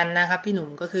เหมือนกันนะครับพี่หนุ่ม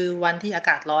ก็คือวันที่อา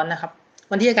กาศร้อนนะครับ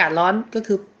วันที่อากาศร้อนก็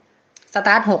คือสต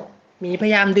าร์ท6มีพย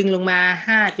ายามดึงลงมา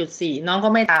 5.4 น้องก็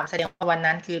ไม่ตามแสดงว่าวัน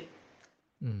นั้นคือ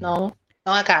น้อง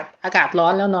น้องอากาศร้อ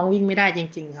นแล้วน้องวิ่งไม่ได้จ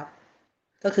ริงๆครับ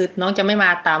ก็คือน้องจะไม่มา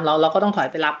ตามเราก็ต้องถอย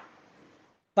ไปรับ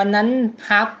วันนั้น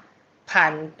ฮาล์ฟผ่า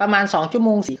นประมาณ2 ชั่วโม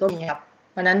ง4ก็มีครับ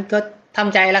วันนั้นก็ท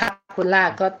ำใจแล้วครับคนลาก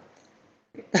ก็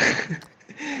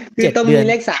คือต้องมี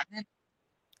เลข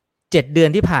3 7 เดือน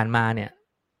ที่ผ่านมาเนี่ย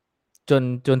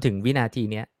จนถึงวินาที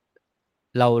เนี้ย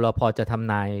เราพอจะท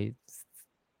ำนาย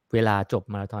เวลาจบ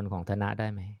มาราธอนของธนะได้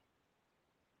ไหม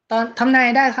ตอนทำนาย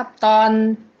ได้ครับ ตอน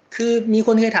คือมีค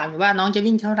นเคยถามอยู่ว่าน้องจะ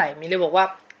วิ่งเท่าไหร่มีเลยบอกว่า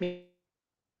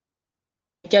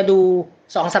จะดู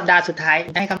2 สัปดาห์สุดท้าย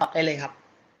ให้คำตอบได้เลยครับ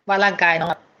ว่าร่างกายน้อง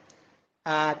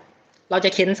เราจะ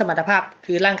เค้นสมรรถภาพ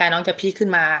คือร่างกายน้องจะพีคขึ้น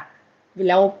มาแ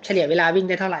ล้วเฉลี่ยเวลาวิ่ง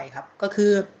ได้เท่าไหร่ครับ ก็คื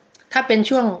อถ้าเป็น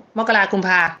ช่วงมกราคมกุมภ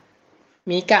า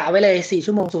มีกะไว้เลย4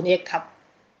 ชั่วโมง 0x ครับ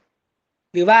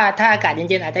หรือว่าถ้าอากาศเ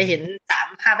ย็นๆอาจจะเห็น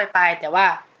3-5ปลายๆแต่ว่า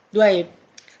ด้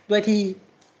วยที่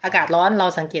อากาศร้อนเรา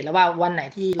สังเกตแล้วว่าวันไหน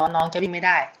ที่ร้อนน้องจะวิ่งไม่ไ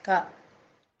ด้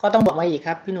ก็ต้องบอกมาอีกค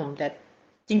รับพี่หนุ่มแต่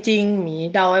จริงๆหมี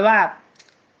เดาไว้ว่า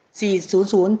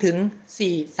400ถึง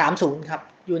430ครับ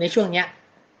อยู่ในช่วงเนี้ย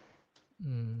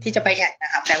ที่จะไปแข่งน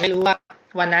ะครับแต่ไม่รู้ว่า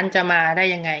วันนั้นจะมาได้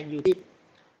ยังไงอยู่ที่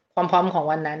ความพร้อมของ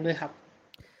วันนั้นด้วยครับ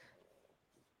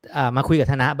มาคุยกับ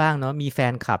ธนะบ้างเนาะมีแฟ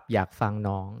นคลับอยากฟัง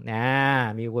น้องนะ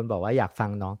มีคนบอกว่าอยากฟัง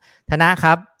น้องธนะค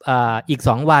รับอีก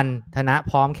2 วันธนะ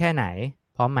พร้อมแค่ไหน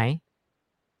พร้อมไหม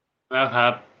แล้วครั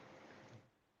บ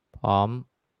พร้อม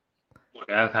หมด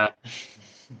แล้วครับ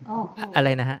อะไร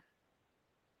นะฮะ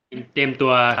เตรียมตั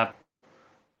วครับ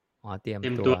เตรียม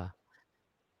ตัว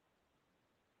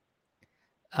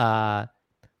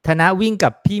ธนะวิ่งกั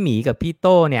บพี่หมีกับพี่โ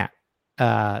ต้เนี่ย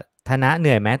ธนะเห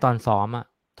นื่อยไหมตอนซ้อมอะ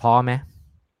ท้อไหม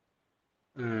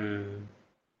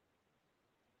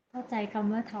เข้าใจค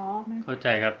ำว่าท้อไหมเข้าใจ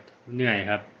ครับเหนื่อย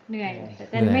ครับเหนื่อย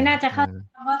แต่ไม่น่าจะเข้าใจ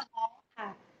คำว่าท้อค่ะ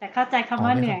แต่เข้าใจคำ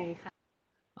ว่าเหนื่อยค่ะ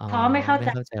ท้อไม่เข้าใจ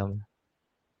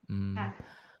ค่ะ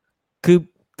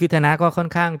คือธนะก็ค่อน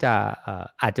ข้างจะ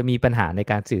อาจจะมีปัญหาใน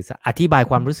การสื่อสารอธิบาย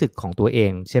ความรู้สึกของตัวเอ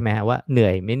งใช่ไหมฮะว่าเหนื่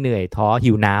อยไม่เหนื่อยท้อ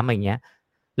หิวน้ำอย่างเงี้ย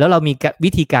แล้วเรามี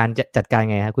วิธีการจัดการ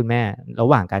ไงฮะคุณแม่ระ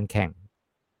หว่างการแข่ง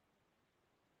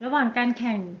ระหว่างการแ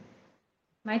ข่ง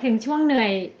หมายถึงช่วงเหนื่อ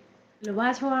ยหรือว่า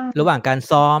ช่วงระหว่างการ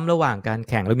ซ้อมระหว่างการ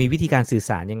แข่งเรามีวิธีการสื่อ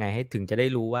สารยังไงให้ถึงจะได้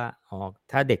รู้ว่า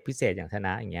ถ้าเด็กพิเศษอย่างธน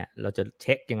ะอย่างเงี้ยเราจะเ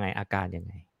ช็คยังไงอาการยัง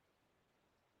ไง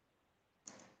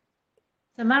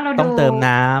ส่วนมากเราต้องเติม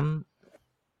น้ำ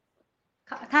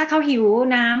ถ้าเขาหิว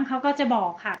น้ำเขาก็จะบอ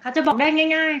กค่ะเขาจะบอกได้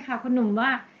ง่ายๆค่ะคุณหนุ่มว่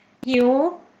าหิ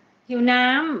วน้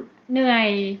ำเหนื่อย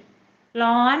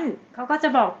ร้อนเขาก็จะ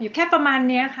บอกอยู่แค่ประมาณ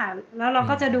เนี้ยค่ะแล้วเรา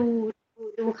ก็จะดู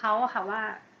เขาอะค่ะว่า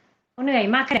เขาเหนื่อย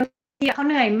มากแค่ไหนเขา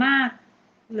เหนื่อยมาก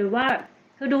หรือว่า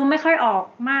คือดูไม่ค่อยออก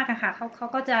มากอะค่ะเขา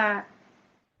ก็จะ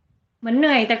เหมือนเห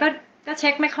นื่อยแต่ก็เช็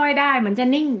คไม่ค่อยได้เหมือนจะ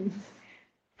นิ่ง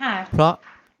ค่ะเพร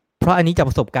าะอันนี้จาก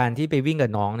ประสบการณ์ที่ไปวิ่งกั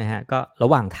บน้องนะฮะก็ระ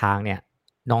หว่างทางเนี่ย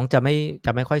น้องจะ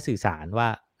ไม่ค่อยสื่อสารว่า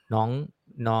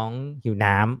น้องหิว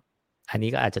น้ำอันนี้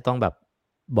ก็อาจจะต้องแบบ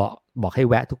บอกให้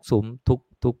แวะทุกซุ้ม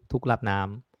ทุกรับน้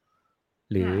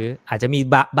ำหรืออาจจะมี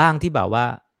บ้างที่แบบว่า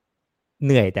เ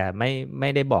หนื่อยแต่ไม่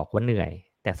ได้บอกว่าเหนื่อย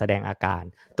แต่แสดงอาการ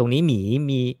ตรงนี้ห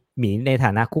มีในฐ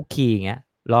านะคุกคีอย่างเงี้ย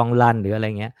ลองรันหรืออะไร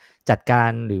เงี้ยจัดการ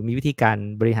หรือมีวิธีการ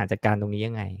บริหารจัดการตรงนี้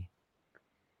ยังไง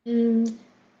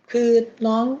คือ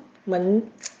น้องเหมื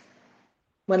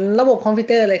อนระบบคอมพิว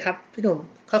เตอร์เลยครับพี่หนุ่ม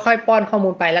ค่อยๆป้อนข้อมู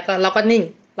ลไปแล้วก็เราก็นิ่ง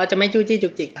เราจะไม่จู้จี้จุ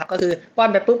กจิกครับก็คือป้อน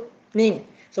ไปปุ๊บนิ่ง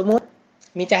สมมุติ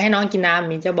มีจะให้น้องกินน้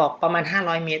ำมีจะบอกประมาณ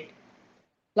500 เมตร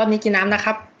รอบนี้กินน้ำนะค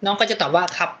รับน้องก็จะตอบว่า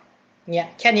ครับเนี่ย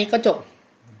แค่นี้ก็จบ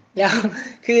แล้ว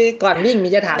คือก่อนวิ่งมี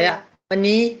จะถามว่าวัน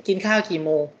นี้กินข้าวกี่โม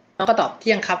งน้องก็ตอบเ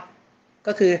ที่ยงครับ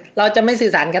ก็คือเราจะไม่สื่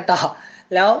อสารกันต่อ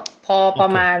แล้วพอปร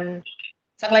ะมาณ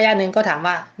สักระยะหนึ่งก็ถาม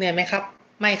ว่าเหนื่อยไหมครับ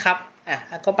ไม่ครับ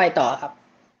ก็ไปต่อครับ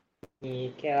มี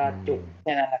แค่จุกแ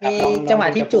ค่นั้นนะครับมีจังหวะ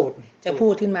ที่จุกจะพู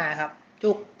ดขึ้นมาครับ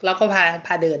จุกเราก็พ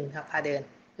าเดินครับพาเดิน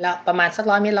แล้วประมาณสัก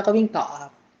100 เมตรเราก็วิ่งต่อครั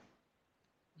บ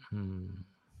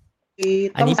คือ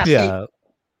อันนี้เผื่อ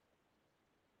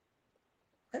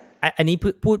อันนี้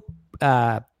พูด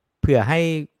เผื่อให้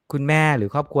คุณแม่หรือ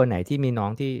ครอบครัวไหนที่มีน้อ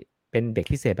งที่เป็นเด็ก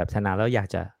พิเศษแบบธนาแล้วอยาก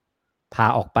จะพา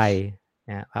ออกไปน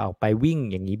ะพาออกไปวิ่ง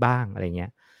อย่างนี้บ้างอะไรเงี้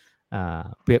ย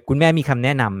เผื่อคุณแม่มีคำแน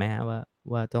ะนำไหม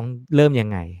ว่าต้องเริ่มยัง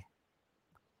ไง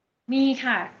มี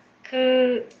ค่ะคือ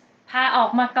พาออก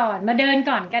มาก่อนมาเดิน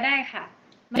ก่อนก็ได้ค่ะ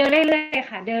มาเดินเรื่อยๆ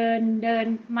ค่ะเดิน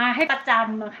มาให้ประจ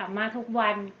ำอะค่ะมาทุกวั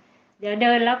นเดี๋ยวเ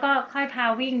ดินแล้วก็ค่อยพา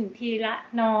วิ่งทีละ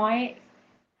น้อย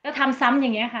ก็ทำซ้ำอย่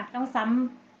างเงี้ยค่ะต้องซ้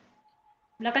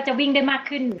ำแล้วก็จะวิ่งได้มาก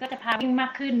ขึ้นก็จะพาวิ่งมา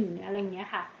กขึ้นอะไรอย่างเงี้ย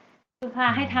ค่ะคือพา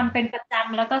ให้ทำเป็นประจ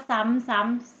ำแล้วก็ซ้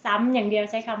ำอย่างเดียว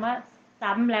ใช้คำว่า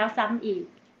ซ้ำแล้วซ้ำอีก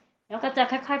แล้วก็จะ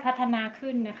ค่อยๆพัฒนา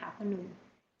ขึ้นนะคะคุณหนุ่ม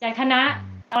จากคณะ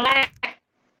ตอนแรก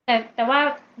แต่ว่า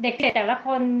เด็กแต่ละค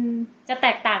นจะแต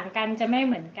กต่างกันจะไม่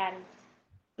เหมือนกัน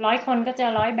100 คนก็จะ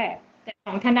100 แบบแต่ข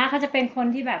องธนะเขาจะเป็นคน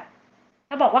ที่แบบเ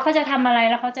ขาบอกว่าเขาจะทำอะไร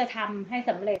แล้วเขาจะทำให้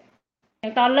สำเร็จอย่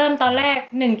างตอนแรก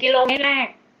1 กิโลเมตรแรก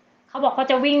เขาบอกเขา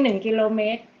จะวิ่ง1 กิโลเม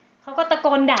ตรเขาก็ตะโก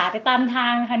นด่าไปตามทา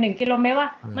งค่ะ1 กิโลเมตรว่า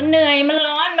มันเหนื่อยมัน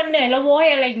ร้อนมันเหนื่อยแล้วโว้ย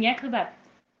อะไรอย่างเงี้ยคือแบบ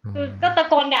คือก็ตะ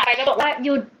โกนด่าไปก็บอกว่าห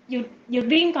ยุด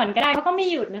วิ่งก่อนก็ได้เขาก็ไม่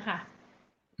หยุดนะคะ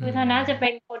คือธนะจะเป็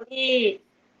นคนที่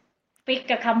ฟิก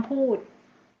กับคำพูด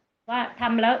ว่าท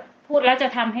ำแล้วพูดแล้วจะ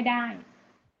ทำให้ได้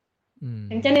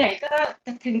ถึงจะเหนื่อยก็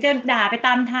ถึงจะด่าไปต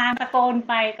ามทางตะโกน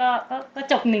ไปก็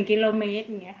จบ1 กิโลเมตร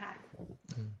อย่างเงี้ยค่ะ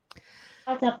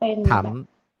ก็จะเป็นถาม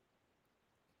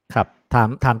ครับ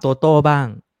ถามโตโต้บ้าง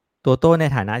โตโต้ใน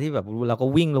ฐานะที่แบบเราก็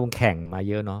วิ่งลงแข่งมา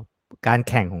เยอะเนาะการ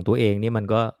แข่งของตัวเองนี่มัน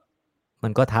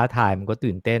ก็ท้าทายมันก็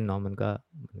ตื่นเต้นเนาะมันก็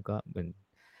เหมือน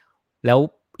แล้ว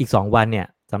อีก2 วันเนี่ย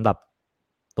สำหรับ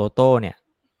โตโต้เนี่ย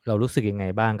เรารู้สึกยังไง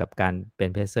บ้างกับการเป็น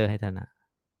เพเซอร์ให้ธนะ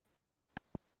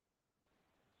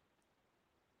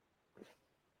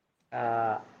อ่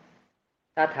า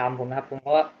ถ้าถามผมนะครับผม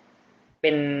ก็เป็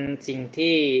นสิ่ง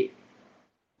ที่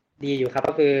ดีอยู่ครับ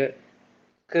ก็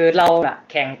คือเราอะ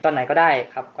แข่งตอนไหนก็ได้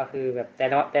ครับก็คือแบบแต่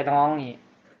น้องนี่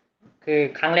คือ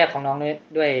ครั้งแรกของน้อง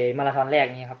ด้วยมาราธอนแรก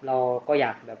นี้ครับเราก็อย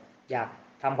าก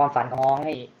ทำความฝันของน้อง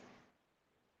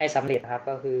ให้สำเร็จครับ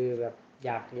ก็คือแบบอ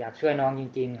ยากช่วยน้องจ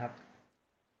ริงๆครับ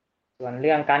ส่วนเ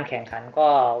รื่องการแข่งขันก็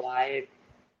ไว้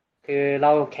คือเร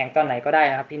าแข่งตอนไหนก็ได้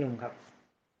นะครับพี่หนุ่มครับ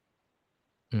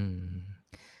อืม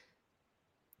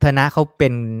ธนะเขาเป็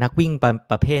นนักวิ่ง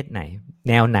ประเภทไหน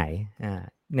แนวไหน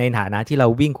ในฐานะที่เรา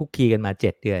วิ่งคุกคีกันมา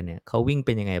7 เดือนเนี่ยเขาวิ่งเ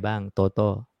ป็นยังไงบ้างโตโต้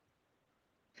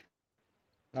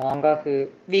น้องก็คือ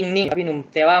วิ่งนิ่งครับพี่หนุ่ม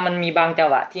แต่ว่ามันมีบางจัง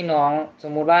หวะที่น้องส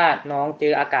มมุติว่าน้องเจ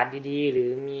ออากาศดีๆหรือ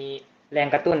มีแรง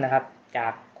กระตุ้นนะครับจา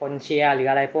กคนเชียร์หรือ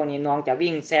อะไรพวกนี้น้องจะ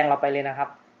วิ่งแซงเราไปเลยนะครับ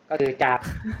ก็คือจาก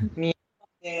มี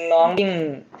น้องวิ่ง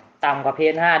ต่ำกว่าเพ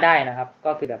จ 5ได้นะครับ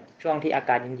ก็คือแบบช่วงที่อา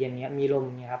กาศเย็นๆเนี้ยมีลม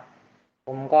เนี้ยครับผ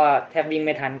มก็แทบวิ่งไ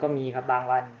ม่ทันก็มีครับบาง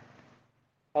วัน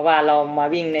เพราะว่าเรามา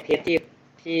วิ่งในเพจ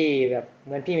ที่แบบเห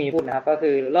มือนพี่มีพูดนะครับก็คื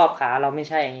อรอบขาเราไม่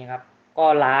ใช่อย่างนี้ครับก็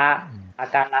ล้าอา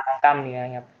การล้าของกล้ามเนื้อ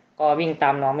ครับก็วิ่งตา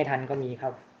มน้องไม่ทันก็มีครั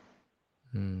บ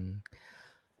อืม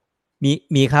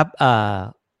มีครับ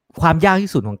ความยากที่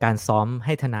สุดของการซ้อมใ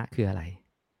ห้ธนะคืออะไร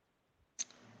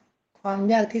ความ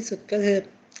ยากที่สุดก็คือ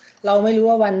เราไม่รู้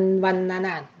ว่าวันนั้น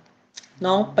น่ะ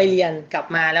น้องไปเรียนกลับ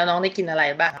มาแล้วน้องได้กินอะไร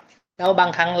บ้างครับแล้วบา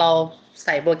งครั้งเราใ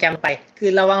ส่โปรแกรมไป คือ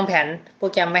เราวางแผนโปร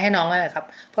แกรมไว้ให้น้องแล้วแหละครับ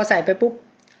พอใส่ไปปุ๊บ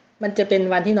มันจะเป็น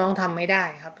วันที่น้องทำไม่ได้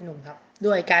ครับพี่หนุ่มครับ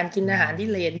ด้วยการกินอาหารที่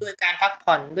เลนด้วยการพัก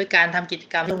ผ่อนด้วยการทำกิจ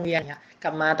กรรมที่โรงเรียนครับก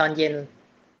ลับมาตอนเย็น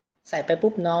ใส่ไป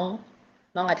ปุ๊บน้อ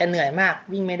งอาจจะเหนื่อยมาก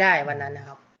วิ่งไม่ได้วันนั้นนะค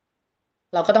รับ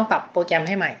เราก็ต้องปรับโปรแกรมใ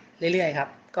ห้ใหม่เรื่อยๆครับ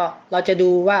ก็เราจะดู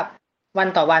ว่าวัน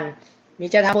ต่อวันมี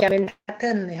จะทำโปรแกรมเป็นแพทเทิ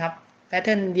ร์นเลยครับแพทเ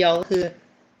ทิร์นเดียวก็คือ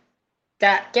จ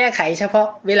ะแก้ไขเฉพาะ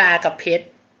เวลากับเพจ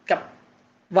กับ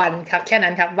วันครับแค่นั้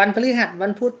นครับวันพฤหัสวั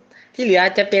นพุธที่เหลือ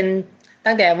จะเป็น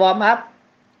ตั้งแต่วอร์มอัพ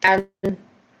การ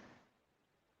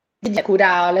วิ่งคูลด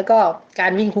าวน์แล้วก็กา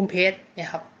รวิ่งคุมเพจเนี่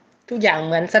ยครับทุกอย่างเ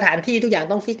หมือนสถานที่ทุกอย่าง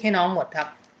ต้องฟิกให้น้องหมดครับ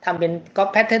ทำเป็นก๊อป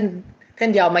แพทเทิร์น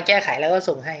เดียวมาแก้ไขแล้วก็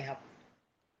ส่งให้ครับ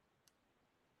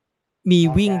มีน้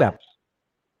องจะวิ่งแบบ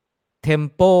เทม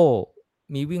โป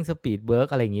มีวิ่งสปีดเวิร์ก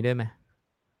อะไรอย่างนี้ด้วยไหม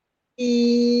มี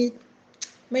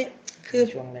ไม่คือ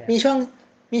ช่วงแรกมี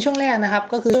ช่วงแรกนะครับ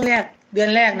ก็คือช่วงแรกเดือน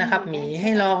แรกนะครับมีใ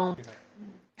ห้ลอ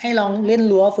งเล่น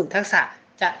รั้วฝึกทักษะ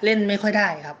จะเล่นไม่ค่อยได้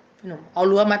ครับพี่หนุ่มเอา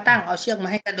รั้วมาตั้งเอาเชือกมา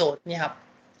ให้กระโดดเนี่ยครับ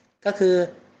ก็คือ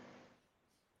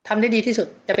ทำได้ดีที่สุด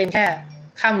จะเป็นแค่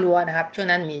ข้ามรั้วนะครับช่วง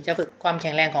นั้นมีจะฝึกความแ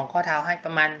ข็งแรงของข้อเท้าให้ป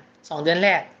ระมาณ2 เดือนแร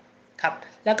กครับ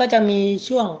แล้วก็จะมี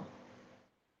ช่วง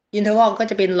อินเทอร์วัลก็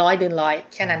จะเป็น100เดิน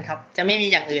100แค่นั้นครับจะไม่มี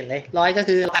อย่างอื่นเลย100ก็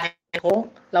คือเราเดินโค้ง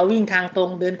เราวิ่งทางตรง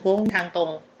เดินโค้งทางตรง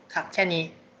ครับแค่นี้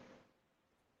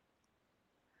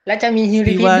และจะมีฮิล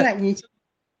รีพี่พีทว่าด้วยมี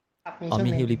ครับมีช่วง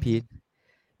มีหนึ่งฮิลรีพีท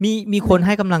มีคนใ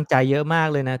ห้กำลังใจเยอะมาก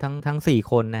เลยนะทั้ง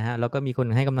4 คนนะฮะแล้วก็มีคน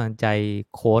ให้กำลังใจ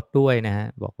โค้ชด้วยนะฮะ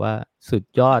บอกว่าสุด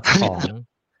ยอดของ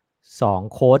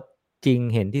2 โค้ชจริง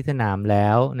เห็นที่สนามแล้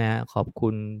วนะขอบคุ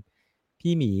ณ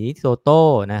พี่หมีโซโต้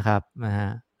นะครับนะฮะ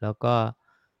แล้วก็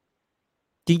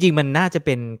จริงๆมันน่าจะเ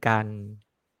ป็นการ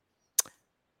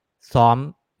ซ้อม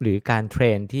หรือการเทร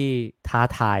นที่ท้า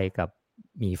ทายกับ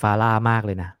หมีฟาร่ามากเ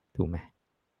ลยนะถูกไหม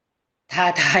ท้า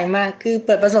ทายมากคือเ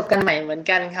ปิดประสบการณ์ใหม่เหมือน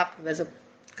กันครับประสบ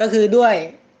ก็คือด้วย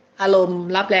อารมณ์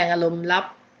รับแรงอารมณ์รับ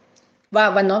ว่า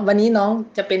วันนี้น้อง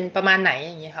จะเป็นประมาณไหน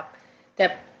อย่างเงี้ยครับแต่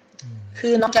คื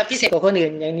อน้องจะพิเศษกว่าคนอื่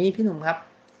นอย่างนี้พี่หนุ่มครับ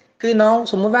คือน้อง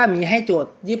สมมุติว่ามีให้โจท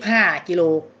ย์25 กิโล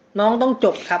น้องต้องจ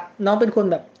บครับน้องเป็นคน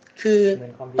แบบคือเหมื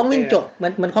อนคอมพิวต้องเตอร์วิ่งจบเห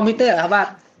มือนคอมพิวเตอร์ครับว่า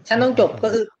ฉันต้องจบก็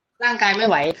คือร่างกายไม่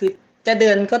ไหวคือ จะเดิ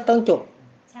นก็ต้องจบ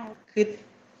ใช่ คือ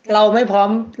เราไม่พร้อม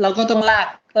เราก็ต้องลาก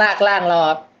ร่างเรา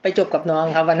ไปจบกับน้อง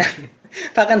ครับวันนั้น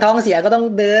พากันท้องเสียก็ต้อง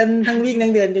เดินทั้งวิ่งทั้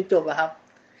งเดินจนจบอะครับ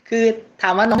คือถา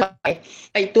มว่าน้องไหว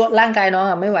ไอตัวร่างกายน้อง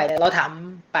อะไม่ไหวแต่เราถาม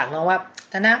ปากน้องว่า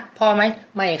ธนะพอไหม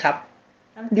ไม่ครับ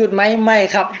หยุดไหมไม่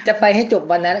ครับ จะไปให้จบ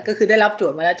วันนั้นก็คือได้รับโจ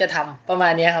ทย์มาแล้วจะทำประมา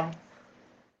ณนี้ครับ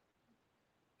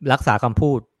รักษาคำ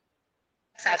พูด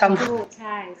รักษาคำพูด ใ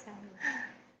ช่ใช่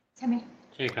ใช่ไหม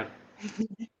ใช่ครับ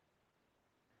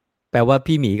แปลว่า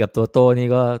พี่หมีกับตัวโต้นี่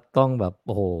ก็ต้องแบบโ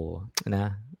อ้โหนะ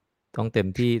ต้องเต็ม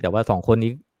ที่แต่ว่า2 คน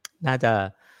นี้น่าจะ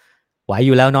ไหวอ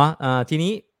ยู่แล้วเนาะที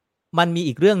นี้มันมี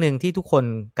อีกเรื่องหนึ่งที่ทุกคน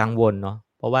กังวลเนาะ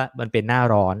เพราะว่ามันเป็นหน้า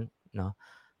ร้อนเนาะ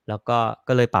แล้ว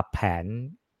ก็เลยปรับแผน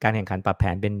การแข่งขันปรับแผ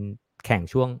นเป็นแข่ง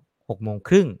ช่วง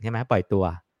18:30ใช่ไหมปล่อยตัว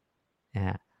นะฮ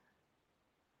ะ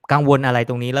กังวลอะไร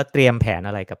ตรงนี้แล้วเตรียมแผน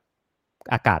อะไรกับ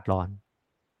อากาศร้อน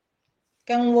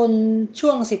กังวลช่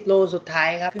วง10 โลสุดท้าย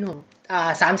ครับพี่หนุ่ม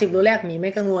30 โลแรกมีไ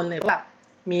ม่กังวลเลยเพราะว่า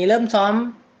มีเริ่มซ้อม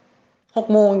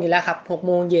6 โมงอยู่แล้วครับ6 โ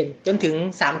มงเย็นจนถึง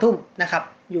3 ทุ่มนะครับ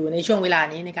อยู่ในช่วงเวลา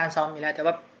นี้ในการซ้อมอยู่แล้วแต่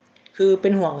ว่าคือเป็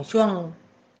นห่วงช่วง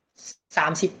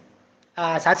30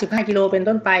 35 กิโลเป็น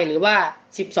ต้นไปหรือว่า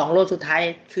12 โลสุดท้าย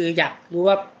คืออยากรู้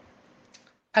ว่า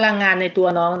พลังงานในตัว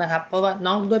น้องนะครับเพราะว่า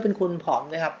น้องด้วยเป็นคนผอม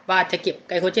เลยครับว่าจะเก็บไ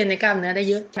กลโคเจนในกล้ามเนื้อได้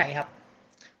เยอะแค่ไหนครับ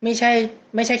ไม่ใ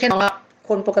ช่แค่น้องครับ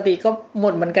คนปกติก็หม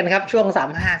ดเหมือนกันครับช่วง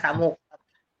35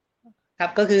 36ครั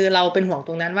บก็คือเราเป็นห่วงต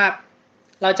รงนั้นว่า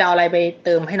เราจะเอาอะไรไปเ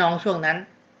ติมให้น้องช่วงนั้น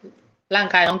ร่าง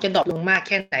กายน้องจะดรอปลงมากแ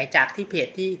ค่ไหนจากที่เพจ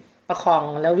ที่ประคอง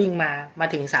แล้ววิ่งมา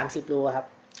ถึง30 โลครับ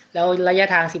แล้วระยะ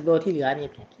ทาง10 โลที่เหลือนี่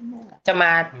จะม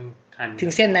าถึ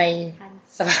งเส้นใน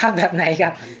สภาพแบบไหนครั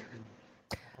บ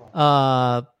เอ่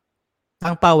อ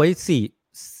ตั้งเป้าไว้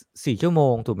4 ชั่วโม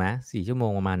งถูกไหม4 ชั่วโม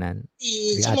งประมาณนั้น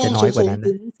หรืออาจจะน้อยกว่านั้น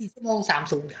ถึง4 ชั่วโมง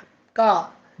 30ครับก็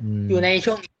อยู่ใน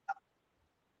ช่วงนี้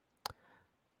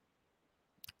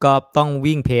ก็ต้อง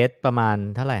วิ่งเพจประมาณ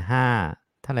เท่าไหร่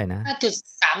เท่าไหร่นะ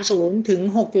 5.30 ถึง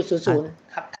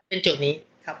 6.00 ครับเป็นจุดนี้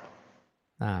ครับ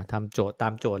ทำโจทย์ตา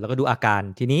มโจทย์แล้วก็ดูอาการ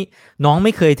ทีนี้น้องไ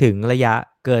ม่เคยถึงระยะ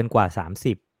เกินกว่า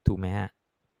30ถูกไหมฮะ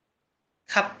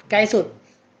ครับไกลสุด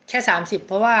แค่30เ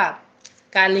พราะว่า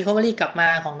การ recovery กลับมา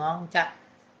ของน้องจะ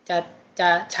จะ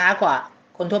ช้ากว่า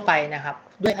คนทั่วไปนะครับ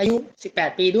ด้วยอายุ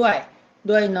18 ปีด้ว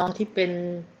ยน้องที่เป็น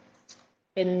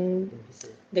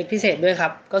เด็กพิเศษด้วยครั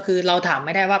บก็คือเราถามไ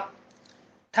ม่ได้ว่า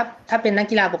ถ้าเป็นนัก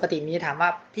กีฬาปกติมีจะถามว่า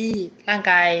พี่ร่าง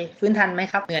กายฟื้นทันไหม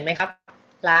ครับเหนื่อยไหมครับ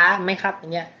ล้าไหมครับอย่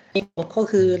างเงี้ยก็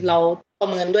คือเราประ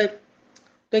เมิน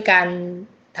ด้วยการ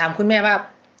ถามคุณแม่ว่า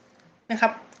นะครั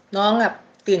บน้องแบบ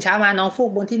ตื่นเช้ามาน้องฟูก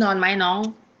บนที่นอนไหมน้อง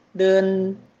เดิน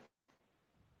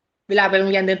เวลาไปโร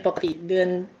งเรียนเดินปกติเดิน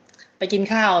ไปกิน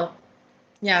ข้าว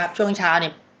เนี่ยครับช่วงเช้าเนี่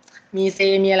ยมี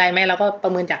มีอะไรไหมเราก็ปร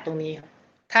ะเมินจากตรงนี้ครับ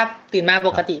ถ้าตื่นมาป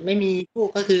กติไม่มีฟูก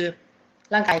ก็คือ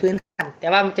ร่างกายพื้นฐานแต่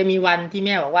ว่ามันจะมีวันที่แ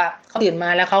ม่บอกว่าเขาตื่นมา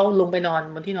แล้วเขาลงไปนอน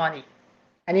บนที่นอนอีก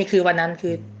อันนี้คือวันนั้นคื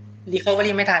อ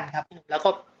recovery ไม่ทันครับแล้วก็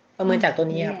ประเมินจากตัว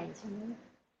นี้ครับ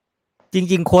จ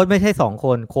ริงๆโค้ชไม่ใช่2 ค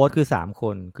นโค้ชคือ3 ค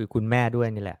นคือคุณแม่ด้วย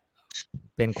นี่แหละ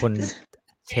เป็นคน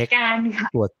เช็ค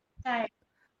ตรวจใช่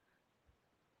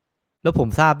แล้วผม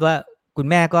ทราบว่าคุณ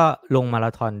แม่ก็ลงมาร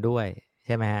าธอนด้วยใ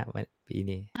ช่ไหมฮะปี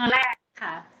นี้ตอนแรก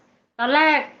ค่ะตอน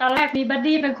แรกมีบัด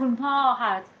ดี้เป็นคุณพ่อค่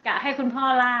ะกะให้คุณพ่อ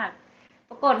ลาก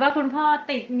ปรากฏว่าคุณพ่อ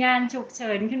ติดงานฉุกเ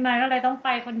ฉินขึ้นมาก็เลยต้องไป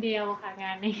คนเดียวค่ะง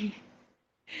านนี้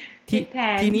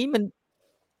ที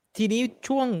นี้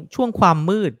ช่วงความ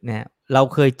มืดเนี่ยเรา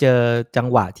เคยเจอจัง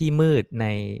หวะที่มืด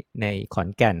ในขอน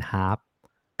แก่นฮาล์ฟ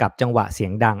กับจังหวะเสีย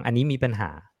งดังอันนี้มีปัญห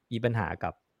ากั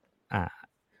บ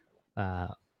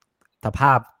สภ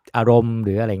าพอารมณ์ห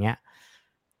รืออะไรเงี้ย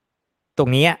ตรง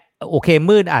นี้โอเค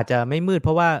มืดอาจจะไม่มืดเพ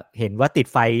ราะว่าเห็นว่าติด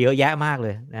ไฟเยอะแยะมากเล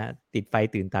ยนะติดไฟ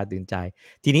ตื่นตาตื่นใจ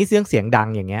ทีนี้เสียงดัง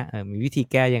อย่างเงี้ยมีวิธี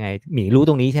แก้ยังไงหมีรู้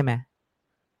ตรงนี้ใช่ไหม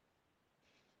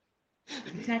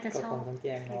น่าจะชอบ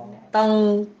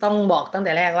ต้องบอกตั้งแ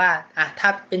ต่แรกว่าถ้า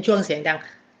เป็นช่วงเสียงดัง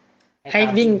ให้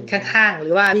วิ่งข้างๆห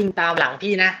รือว่าวิ่งตามหลัง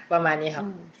พี่นะประมาณนี้ครับ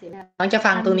น้องจะ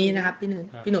ฟังตรงนี้นะครับพี่ห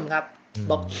นุ่มครับ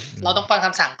บอกเราต้องป้อนค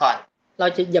ำสั่งก่อนเรา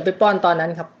จะอย่าไปป้อนตอนนั้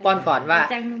นครับป้อนก่อนว่า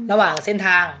ระหว่างเส้นท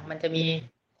างมันจะมี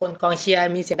คนกองเชียร์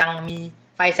มีเสียงดังมี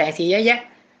ไฟแสงสีเยอะแยะ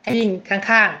ให้วิ่ง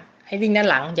ข้างๆให้วิ่งด้าน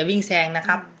หลังอย่าวิ่งแซงนะค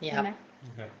รับนี่ครับ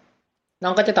น้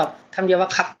องก็จะตอบคำเดียวว่า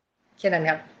ครับแค่นั้น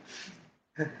ครับ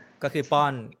ก็คือป้อ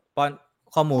น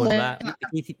ข้อมูลว่า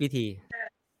วิธี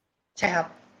ใช่ครับ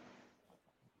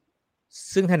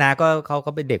ซึ่งธนาก็เข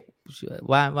าเป็นเด็ก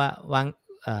ว่า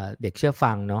เด็กเชื่อ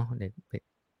ฟังเนาะเด็ก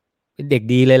เป็นเด็ก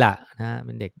ดีเลยล่ะนะเ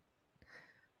ป็นเด็ก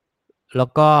แล้ว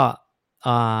ก็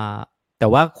แต่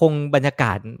ว่าคงบรรยาก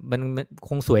าศมันค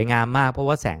งสวยงามมากเพราะ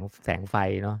ว่าแสงไฟ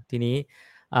เนาะทีนี้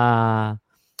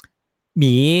ห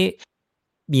มี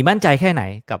มีมั่นใจแค่ไหน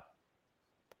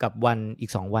กับวันอี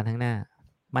ก2 วันข้างหน้า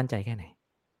มั่นใจแค่ไหน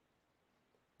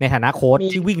ในฐานะโค้ช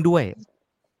ที่วิ่งด้วย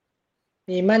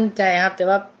มีมั่นใจครับแต่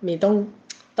ว่ามีต้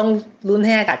องลุ้นใ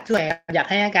ห้อากาศช่วยอยาก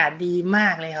ให้อากาศดีมา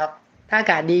กเลยครับถ้าอา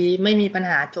กาศดีไม่มีปัญ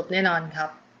หาจบแน่นอนครับ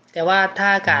แต่ว่าถ้า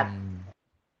อากา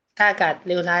ศเ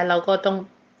ลวร้ายเราก็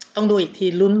ต้องดูอีกที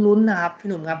ลุ้นนะครับพี่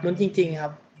หนุ่มครับลุ้นจริงๆครั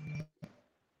บ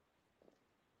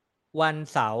วัน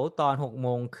เสาร์ตอน18:30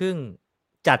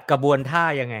จัดกระบวนท่า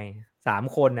ยังไง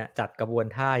3 คนน่ะจัดกระบวน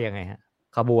ท่ายังไงฮะ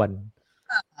ขบวน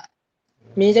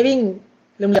มีจะวิ่ง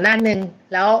เหลื่อมๆด้านหนึ่ง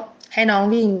แล้วให้น้อง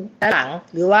วิ่งด้านหลัง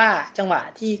หรือว่าจังหวะ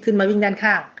ที่ขึ้นมาวิ่งด้าน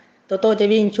ข้างโตโต้จะ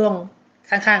วิ่งช่วง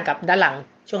ข้างๆกับด้านหลัง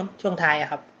ช่วงท้าย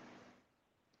ครับ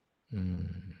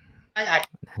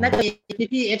น่าจะมี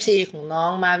พี่ๆ FC ของน้อ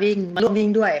งมาร่วมวิ่ง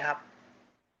ด้วยครับ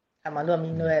มาร่วม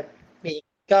วิ่งด้วยมี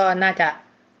ก็น่าจะ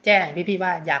แจ้งพี่ๆว่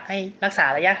าอยากให้รักษา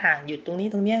ระยะห่างอยู่ตรงนี้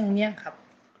ครับ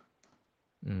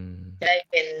จ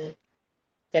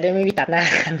ะได้ไม่มีตัดหน้า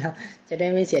กันครับจะได้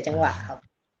ไม่เสียจังหวะครับ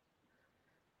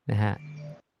นะฮะ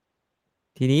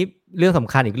ทีนี้เรื่องส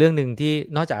ำคัญอีกเรื่องนึงที่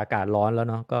นอกจากอากาศร้อนแล้ว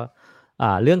เนาะก็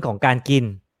เรื่องของการกิน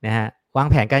นะฮะวาง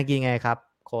แผนการกินไงครับ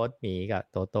โค้ชหมีกับ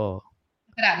โตโต้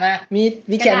กระดาษมา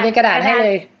มีเขียนเป็นกระดาษให้เล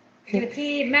ยอยู่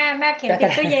ที่แม่เขียนติด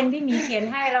ตู้เย็นพี่หมีเขียน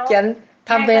ให้แล้วเขียน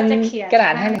ทำเป็นกระดา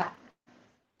ษให้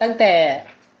ตั้งแต่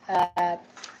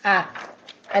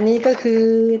อันนี้ก็คือ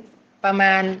ประม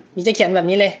าณมีจะเขียนแบบ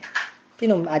นี้เลยพี่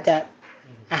หนุ่มอาจจะ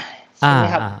ใช่ไหม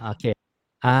ครับโอเค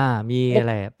มีอะ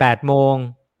ไร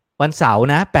8:00วันเสาร์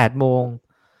นะ8:00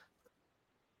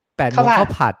ข้าว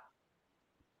ผัด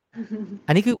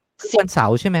อันนี้คือวันเสา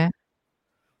ร์ใช่ไหม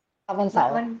วันเสา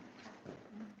ร์10:00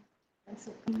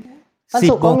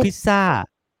พิซซ่า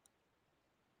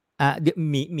เดี๋ยว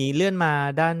มีเลื่อนมา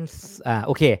ด้านโ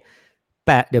อเค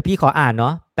เดี๋ยวพี่ขออ่านเนา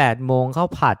ะ8:00ข้าว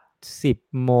ผัด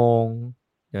10:00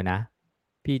เดี๋ยวนะ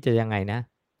พี่จะยังไงนะ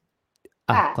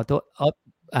ขอโทษ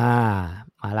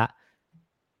มาละ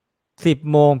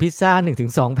10:00พิซซ่า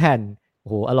 1-2 แผ่นโอ้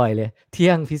โหอร่อยเลยเที่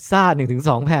ยงพิซซ่า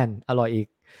 1-2 แผ่นอร่อยอีก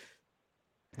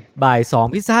บ่าย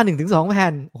2พิซซ่า 1-2 แผ่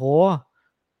นโอ้โห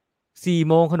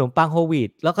4:00ขนมปังโฮลวีต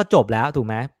แล้วก็จบแล้วถูก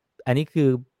ไหมอันนี้คือ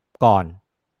ก่อน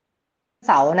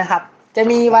เสาร์นะครับจะ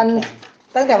มีวัน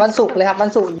ตั้งแต่วันศุกร์เลยครับวัน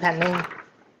ศุกร์อีกแผ่นนึง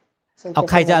เอา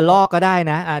ใครจะลอกก็ได้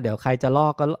นะเดี๋ยวใครจะลอ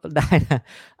กก็ได้นะ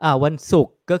วันศุก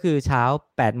ร์ก็คือเช้า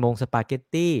8:00สปาเกต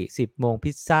ตี้10:00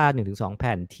พิซซ่า 1-2 แ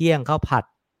ผ่นเที่ยงข้าวผัด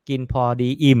กินพอดี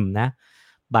อิ่มนะ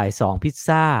บ่าย2พิซ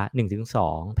ซ่า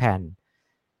 1-2 แผ่น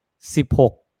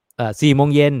4:00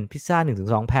 เย็นพิซซ่า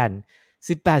 1-2 แผ่น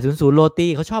18:00โรตี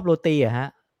เขาชอบโรตีฮะ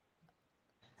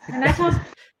นะชอบ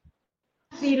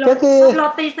ก็คือโร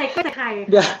ตีใส่ไข่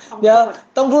เดี๋ยว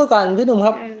ต้องพูดก่อนพี่หนุ่มค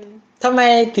รับทำไม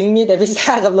ถึงมีแต่พิซ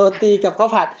ซ่ากับโรตีกับข้าว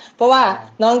ผัดเพราะว่า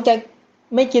น้องจะ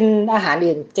ไม่กินอาหาร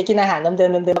อื่นจะกินอาหารเดิม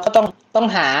ๆก็ต้อง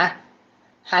หา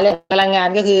แหล่งพลังงาน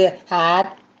ก็คือหา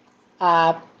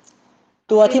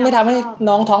ตัวที่ไม่ทำให้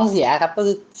น้องท้องเสียครับก็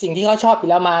คือสิ่งที่เขาชอบอยู่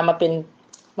แล้วมาเ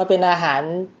ป็นอาหาร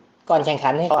ก่อนแข่งขั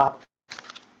นให้เขา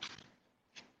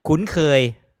คุ้นเคย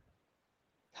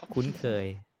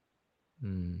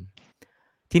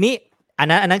ทีนี้อัน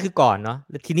นั้นคือก่อนเนาะ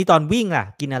ทีนี้ตอนวิ่งล่ะ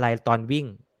กินอะไรตอนวิ่ง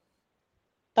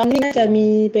น่าจะมี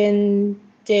เป็น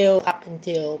เจลครับเป็นเจ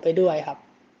ลไปด้วยครับ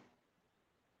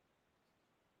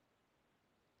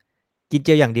กินเจ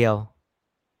ลอย่างเดียว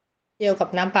เจลกับ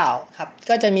น้ำเปล่าครับ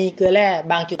ก็จะมีเกลือแร่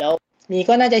บางจุดแล้วมี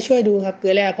ก็น่าจะช่วยดูครับเกลื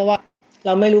อแร่เพราะว่าเร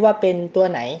าไม่รู้ว่าเป็นตัว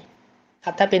ไหนค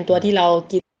รับถ้าเป็นตัวที่เรา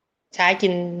ใช้กิ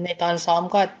นในตอนซ้อม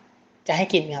ก็จะให้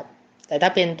กินครับแต่ถ้า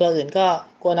เป็นตัวอื่นก็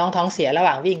กลัวน้องท้องเสียระห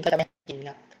ว่างวิ่งก็จะไม่กินค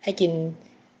รับให้กิน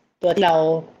ตัวที่เรา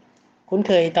คุ้นเ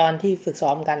คยตอนที่ฝึก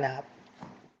ซ้อมกันนะครับ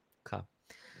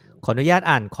ขออนุญาต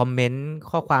อ่านคอมเมนต์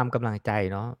ข้อความกำลังใจ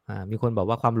เนาะมีคนบอก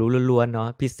ว่าความรู้ล้วนๆเนาะ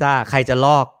พิซซ่าใครจะล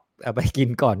อกเอาไปกิน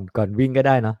ก่อนวิ่งก็ไ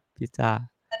ด้เนาะพิซซ่า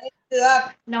อันนี้คือว่า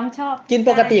น้องชอบกิน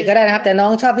ปกติก็ได้นะครับแต่น้อ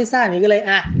งชอบพิซซ่านี่ก็เลย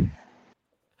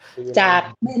จาก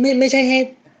ไม่ใช่ให้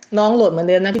น้องโหลดเหมือน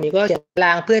เดิมนะพี่ก็เขียนตาร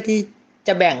างเพื่อที่จ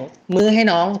ะแบ่งมื้อให้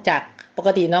น้องจากปก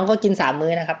ติน้องก็กิน3 มื้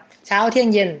อนะครับเช้าเที่ยง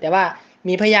เย็นแต่ว่า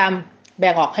มีพยายามแ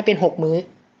บ่งออกให้เป็น6 มื้อ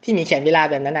ที่มีเขียนเวลา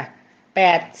แบบนั้นนะ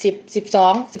8 10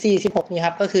 12 14 16นี่ค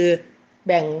รับก็คือแ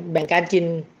บ่งการกิน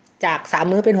จาก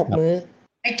3 มื้อเป็น6 มื้อ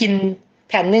ให้กิน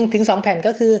แผ่น1 ถึง 2 แผ่น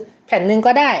ก็คือแผ่น1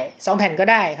ก็ได้2แผ่นก็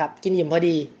ได้ครับกินอิ่มพอ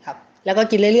ดีครับแล้วก็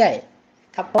กินเรื่อย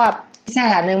ๆครับเพราะว่าพิซซ่า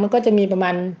ถาดนึงมันก็จะมีประมา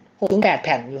ณ6 ถึง 8 แ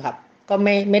ผ่นอยู่ครับก็ไ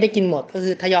ม่ได้กินหมดก็คื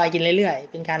อทยอยกินเรื่อย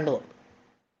ๆเป็นการโหลด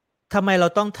ทำไมเรา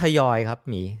ต้องทยอยครับ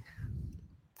หมี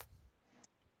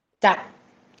จาก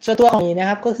ส่วนตัวของหมีนะ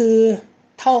ครับก็คือ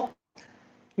ถ้า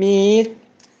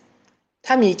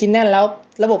หมีกินแน่นแล้ว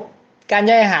ระบบการ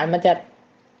ย่อยอาหารมันจะ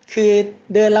คือ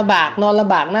เดินลำบากนอนล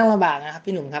ำบากนั่งลำบากนะครับ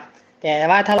พี่หนุ่มครับ แต่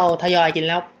ว่าถ้าเราทยอยกิน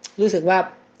แล้วรู้สึกว่า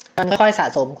มันค่อยๆสะ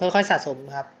สม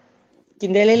ครับ กิน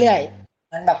ได้เรื่อย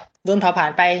ๆมันแบบโดนเผาผลา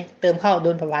ญไปเติมเข้าโด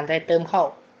นเผาผลาญไปเติมเข้า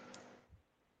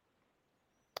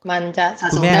มันจะสะ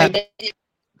คุ ส ณ ม แม่ ได้ ครับ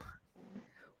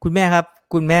คุณแม่ครับ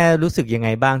คุณแม่รู้สึกยังไง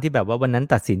บ้างที่แบบว่าวันนั้น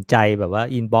ตัดสินใจแบบว่า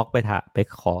อินบ็อกไป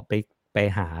ไป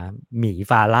หาหมี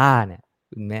ฟาร่าเนี่ย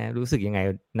คุณแม่รู้สึกยังไง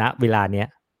ณเวลาเนี้ย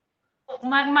ถูก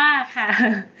มากๆค่ะ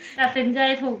ตัดสินใจ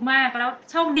ถูกมากแล้ว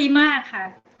โชคดีมากค่ะ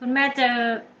คุณแม่เจอ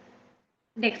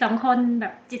เด็ก2 คนแบ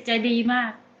บจิตใจดีมา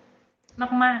ก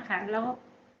มาก ๆ ค่ะ แล้ว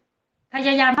พย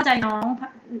ายามเข้าใจน้อง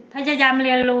พยายามเ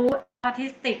รียนรู้ออทิ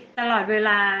สติกตลอดเวล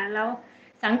า แล้ว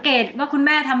สังเกตว่าคุณแ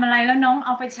ม่ทำอะไรแล้วน้องเอ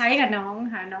าไปใช้กับน้อง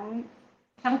ค่ะน้อง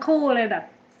ทั้งคู่เลยแบบ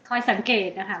คอยสังเกต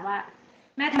นะคะว่า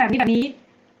แม่ทำแบบนี้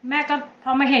แม่ก็พ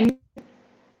อมาเห็น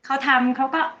เขาทำเข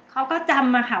าก็จ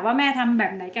ำมาค่ะว่าแม่ทำแบ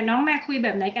บไหนกับน้องแม่คุยแบ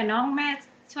บไหนกับน้องแม่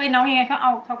ช่วยน้องยังไงเขา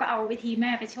ก็เอาวิธีแ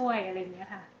ม่ไปช่วยอะไรอย่างเงี้ย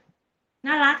ค่ะ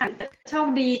น่ารักค่ะโชค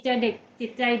ดีเจอเด็กจิ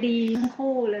ตใจดีทั้ง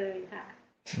คู่เลยค่ะ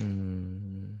อื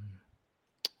ม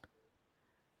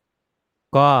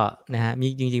ก็นะฮะมี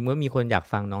จริงๆว่ามีคนอยาก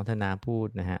ฟังน้องธนาพูด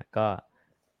นะฮะก็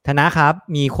ธนะครับ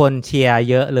มีคนเชียร์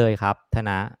เยอะเลยครับธน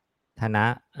ะ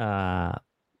เอ่อ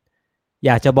อ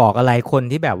ยากจะบอกอะไรคน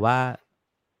ที่แบบว่า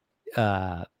เอ่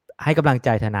อให้กำลังใจ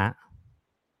ธนะ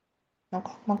น้อ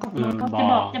งก็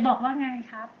จะบอกว่าไง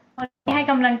ครับคนที่ให้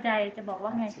กำลังใจจะบอกว่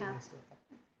าไงครับ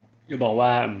จะบอกว่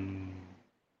า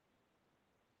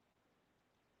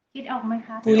คิดออกไหมค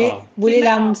รับ บุรี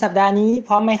รัมย์สัปดาห์นี้พ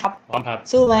ร้อมไหมครับ พร้อมครับ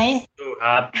สู้ไหม สู้ค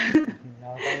รับ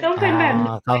ต้องเป็นแบบนี้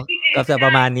เขาก็จะปร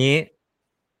ะมาณนี้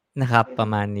นะครับ ประ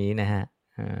มาณนี้นะฮะ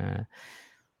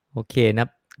โอเคนะ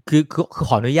คือข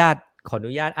ออนุญาต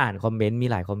อ่านคอมเมนต์มี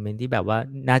หลายคอมเมนต์ที่แบบว่า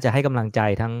น่าจะให้กำลังใจ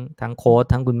ทั้งโค้ช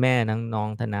ทั้งคุณแม่ทั้งน้อง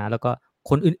ธนาแล้วก็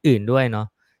คนอื่นๆด้วยเนาะ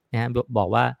นะฮะบอก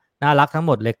ว่าน่ารักทั้งห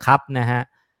มดเลยครับนะฮะ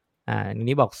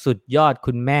นี้บอกสุดยอด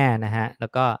คุณแม่นะฮะแล้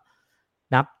วก็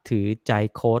นับถือใจ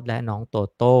โค้ชและน้องโต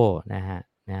โต้นะฮะ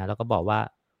แล้วก็บอกว่า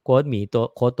โค้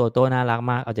ชโตโต้น่ารัก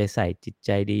มากเอาใจใส่จิตใจ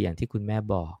ดีอย่างที่คุณแม่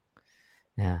บอก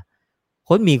นะฮะโ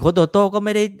ค้ชโตโต้ก็ไ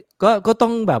ม่ได้ก็ต้อ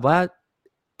งแบบว่า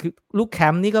คือลูกแค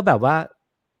มป์นี่ก็แบบว่า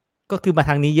ก็คือมา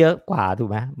ทางนี้เยอะกว่าถูก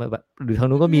ไหมแบบหรือทาง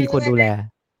นู้นก็มีคนดูแล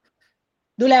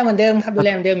ดูแลเหมือนเดิมครับดูแล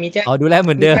เหมือนเดิมดูแลเห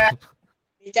มือนเดิม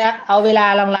มีจะเอาเวลา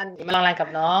ลองรันมาลองรันกับ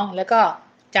น้อง แล้วก็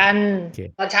จันทร์ โอเค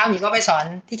ตอนเช้าหมีก็ไปสอน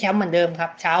ที่แคมป์เหมือนเดิมครั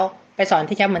บ เช้าไปสอน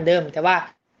ที่แคมป์เหมือนเดิม แต่ว่า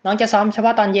น้องจะซ้อมเฉพา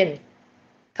ะตอนเย็น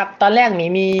ครับตอนแรกหมี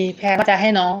มีแพลนว่าจะให้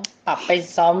น้องปรับไป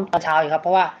ซ้อมตอนเช้าอยู่ครับ เพ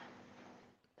ราะว่า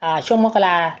ช่วงมกร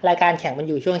ารายการแข่งมัน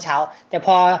อยู่ช่วงเช้า แต่พ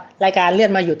อรายการเลื่อ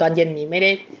นมาอยู่ตอนเย็นหมีไม่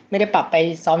ได้ปรับไป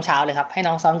ซ้อมเช้าเลยครับ ให้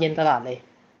น้องซ้อมเย็นตลอดเลย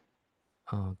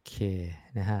โอเค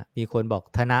นะฮะมีคนบอก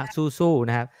ธนะสู้ๆ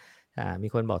นะครับมี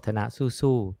คนบอกธนะ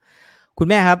สู้ๆคุณ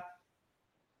แม่ครับ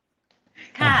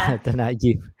ค่ะ ธนะ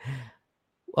ยิ้ม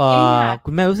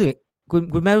คุณแม่รู้สึก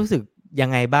คุณแม่รู้สึกยั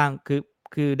งไงบ้าง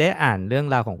คือได้อ่านเรื่อง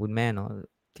ราวของคุณแม่เนาะ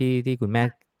ที่คุณแม่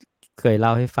เคยเล่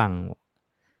าให้ฟัง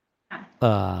เ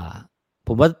อ่อผ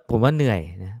มว่าเหนื่อย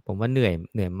นะผมว่าเหนื่อ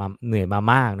ยมา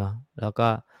มากเนาะแล้วก็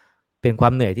เป็นควา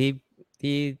มเหนื่อย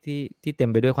ที่เต็ม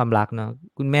ไปด้วยความรักเนาะ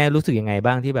คุณแม่รู้สึกยังไง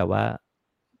บ้างที่แบบว่า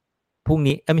พรุ่ง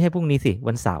นี้ไม่ใช่พรุ่งนี้สิ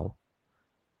วันเสาร์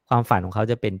ความฝันของเขา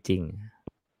จะเป็นจริง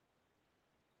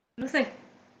รู้สึก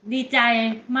ดีใจ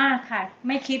มากค่ะ ไ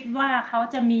ม่คิดว่าเขา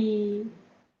จะมี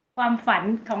ความฝัน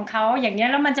ของเขาอย่างนี้ย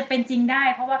แล้วมันจะเป็นจริงได้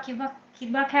เพราะว่าคิด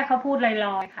ว่าแค่เขาพูดล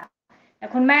อยๆค่ะ แต่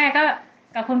คุณแม่ก็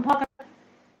กับคุณพ่อก็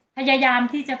พยายาม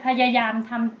ที่จะพยายาม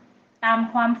ทำตาม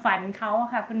ความฝันเขา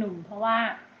ค่ะคุณหนุ่ม เพราะว่า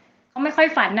เขาไม่ค่อย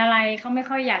ฝันอะไรเขาไม่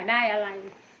ค่อยอยากได้อะไร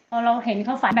พอเราเห็นเข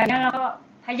าฝันแบบนี้เราก็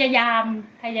พยายาม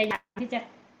ที่จะ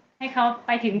ให้เขาไ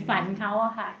ปถึงฝันเขาอ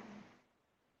ะค่ะ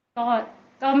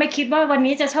ก็ไม่คิดว่าวัน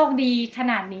นี้จะโชคดีข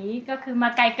นาดนี้ก็คือมา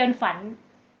ไกลเกินฝัน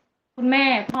คุณแม่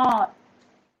พ่อ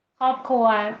ครอบครัว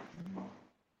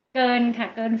เกินค่ะ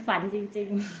เกินฝันจริง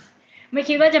ๆไม่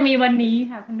คิดว่าจะมีวันนี้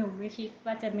ค่ะคุณหนุ่มไม่คิด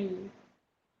ว่าจะมี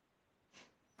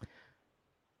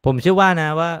ผมเชื่อว่านะ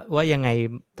ว่ายังไง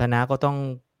ธนาก็ต้อง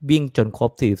วิ่งจนคร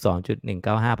บ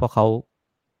42.195เพราะเ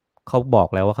ขาบอก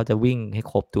แล้วว่าเขาจะวิ่งให้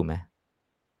ครบถูกไหม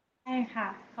ใช่ค่ะ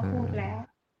เขาพูดแล้ว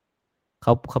เ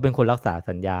ขาเป็นคนรักษา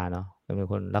สัญญาเนาะเป็น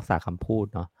คนรักษาคำพูด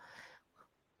เนาะ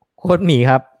โค้ชหมี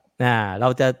ครับเร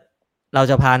า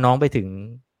จะพาน้องไปถึง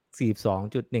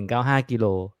42.195กิโล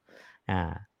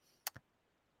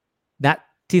ณ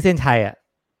ที่เส้นชัยอ่ะ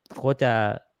โค้ช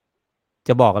จ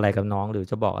ะบอกอะไรกับน้องหรือ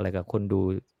จะบอกอะไรกับคนดู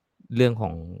เรื่องขอ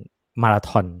งมารา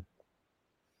ธอน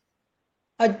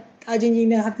เอาจริง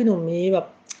ๆนะครับพี่หนุ่ม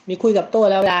มีคุยกับโต้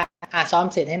แล้วเวลาซ้อม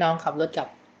เสร็จให้น้องขับรถกลับ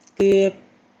คือ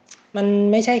มัน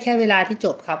ไม่ใช่แค่เวลาที่จ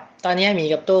บครับ ตอนนี้หมี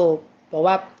กับโต้บอก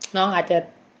ว่าน้องอาจจะ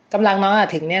กำลังน้อง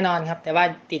ถึงแน่นอนครับแต่ว่า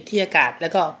ติดที่อากาศแล้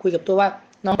วก็คุยกับตัวว่า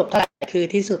น้องจบเท่าไหร่คือ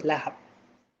ที่สุดแล้วครับ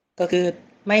ก็คือ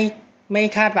ไม่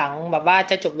คาดหวังแบบว่า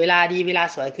จะจบเวลาดีเวลา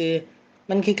สวยคือ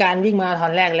มันคือการวิ่งมาราธอ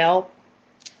นแรกแล้ว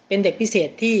เป็นเด็กพิเศษ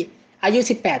ที่อายุ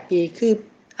18 ปีคือ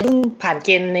เพิ่งผ่านเก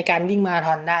ณฑ์ในการวิ่งมาราธ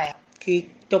อนได้คือ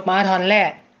จบมาราธอนแร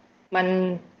กมั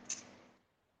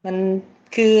น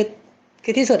คือ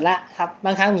ที่สุดละครับบ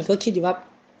างครั้งหมีก็คิดอยู่ว่า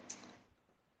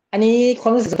อันนี้ควา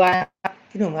มรู้สึกว่า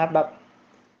พี่หนุ่มครับแบบ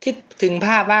คิดถึงภ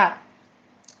าพว่า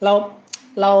เรา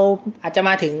เราอาจจะม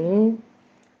าถึง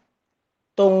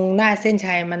ตรงหน้าเส้น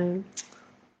ชัยมัน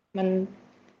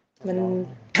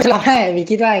ร้องไห้มี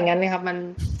คิดว่าอย่างนั้นนะครับมัน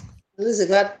รู้สึก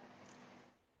ว่า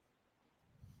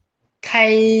ใคร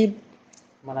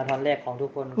มาราธอนแรกของทุก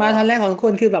คนมาราธอนแรกของทุกค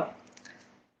นคือแบบ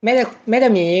ไม่ได้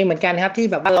มีเหมือนกันครับที่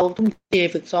แบบว่าเราทุ่มเท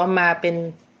ฝึกซ้อมมาเป็น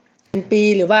ปี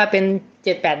หรือว่าเป็น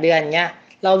7-8 เดือนอย่างเงี้ย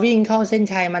เราวิ่งเข้าเส้น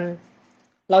ชัย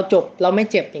เราจบเราไม่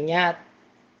เจ็บอย่างเงี้ย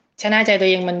ชนะใจตัว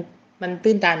เองมัน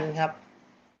ตื้นตันครับ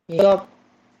นี่ก็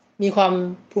มีความ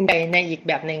ภูมิใจในอีกแ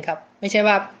บบหนึ่งครับไม่ใช่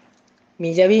ว่ามี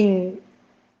จะวิ่ง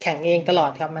แข่งเองตลอ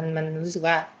ดครับมันรู้สึก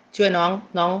ว่าช่วย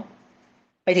น้อง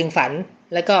ไปถึงฝัน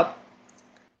แล้วก็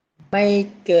ไม่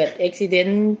เกิดอุบิเห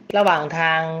ตุระหว่างท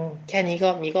างแค่นี้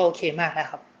ก็โอเคมากแล้ว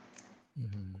ครับ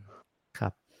ครั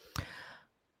บ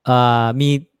มี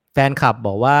แฟนคลับบ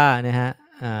อกว่านะฮะ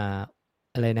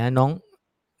อะไรนะน้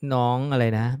องอะไร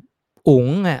นะอุ๋ง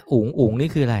อุ๋งนี่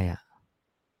คืออะไร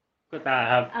ตุ๊กตา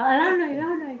ครับเล่าหน่อย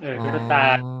ตุ๊กตา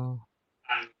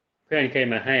เพื่อนเคย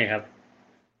มาให้ครับ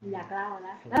อยากเล่าแ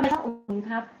ล้วไม่ต้องอุ่น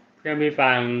ครับเพื่อนพี่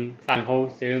ฟังเขา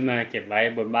ซื้อมาเก็บไว้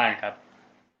บนบ้านครับ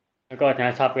แล้วก็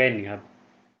ชอบเล่นครับ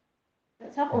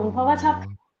ชอบอุ่นเพราะว่าชอบ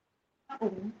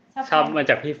อุ่นชอบมา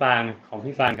จากพี่ฟางของ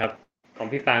พี่ฟางครับของ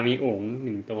พี่ฟางมีอุ๋ง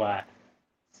1 ตัว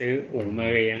ซื้ออุ๋งมา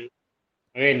เลี้ยง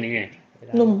เล่นยังไง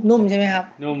นุ่มใช่ไหมครับ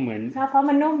นุ่มเหมือนชอบเพราะ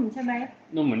มันนุ่มใช่ไหม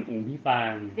นุ่มเหมือนอุ๋งพี่ฟา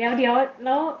งเดี๋ยวแ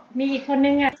ล้วมีอีกคน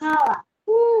นึงชอบ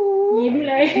ยิ้ม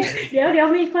เลยเดี๋ยว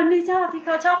มีคนที่ชอบที่เข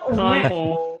าชอบอุ่นเนี่ย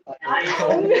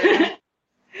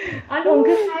อันอุ่น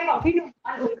คือใครบอกพี่หนุ่ม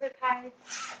อันอุ่นคือใคร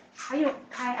เขาอยู่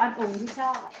ใครอันอุ่นที่ช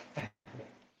อบ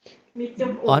มีจุ่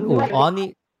มอุ่นด้วยนี่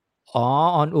อ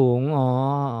อนอุ๋ง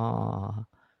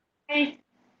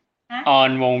ออน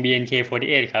วง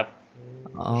BNK48 ครับ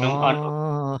น้องออน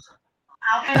เอ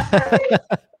าไป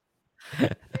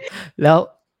แล้ว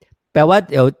แปลว่า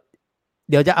เ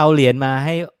ดี๋ยวจะเอาเหรียญมา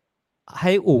ใ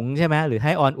ห้อุ๋งใช่ไหมหรือใ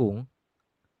ห้ออนอุ๋ง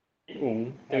อุ๋ง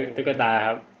ตุ๊กตาค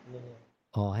รับ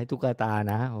ให้ตุ๊กตา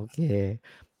นะโอเค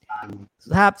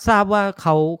ทราบว่าเข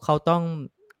าต้อง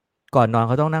ก่อนนอนเ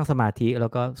ขาต้องนั่งสมาธิแล้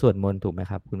วก็สวดมนต์ถูกไหม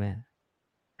ครับคุณแม่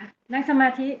นั่งสมา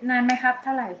ธินานไหมครับเท่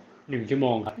าไหร่1 ชั่วโม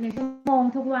งครับ1 ชั่วโมง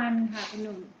ทุกวันค่ะคุณห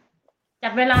นุ่มจั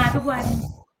บเวลาทุกวัน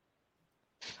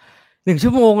1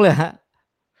 ชั่วโมงเลยฮะ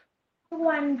ทุก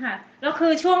วันค่ะแล้วคื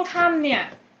อช่วงค่ำเนี่ย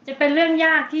จะเป็นเรื่องย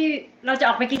ากที่เราจะอ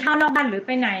อกไปกินข้าวนอกบ้านหรือไ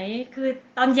ปไหนคือ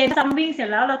ตอนเย็นซัมวิ่งเสร็จ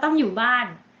แล้วเราต้องอยู่บ้าน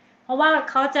เพราะว่า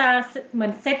เขาจะเหมือ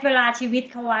นเซตเวลาชีวิต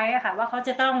เขาไว้อะค่ะว่าเขาจ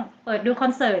ะต้องเปิดดูคอ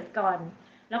นเสิร์ตก่อน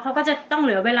แล้วเขาก็จะต้องเห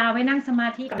ลือเวลาไว้นั่งสมา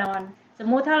ธิก่อนนอนสม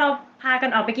มุติถ้าเราพากัน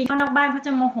ออกไปกินข้าวนอกบ้านเขาจ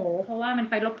ะโมโหเพราะว่ามัน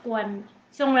ไปรบกวน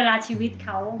ช่วงเวลาชีวิตเข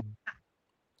า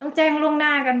ต้องแจ้งล่วงหน้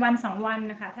ากันวัน2 วัน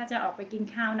นะคะถ้าจะออกไปกิน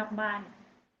ข้าวนอกบ้าน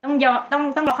ต้อง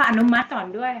รอเขาอนุมัติก่อน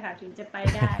ด้วยค่ะถึงจะไป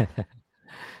ได้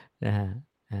นะฮะ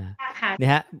นี่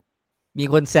ฮะมี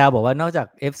คนแซวบอกว่านอกจาก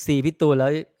FC พี่ตูนแล้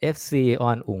ว FC อ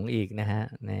อนอุ๋งอีกนะฮะ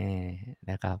นี่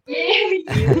นะครับ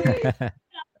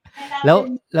แล้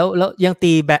วยัง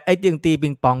ตียังตีปิ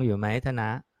งปองอยู่ไหมธนะ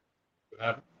ค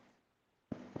รับ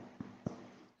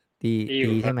ตี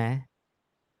ใช่ไหม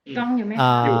ต้องอยู่ไหม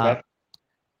อยู่ครับ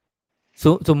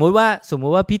สมมุติ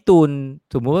ว่าพี่ตูน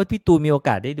มีโอก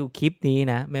าสได้ดูคลิปนี้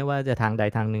นะไม่ว่าจะทางใด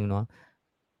ทางหนึ่งเนาะ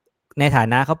ในฐา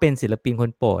นะเขาเป็นศิลปินค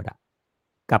นโปรด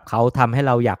กับเขาทำให้เ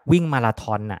ราอยากวิ่งมาราธ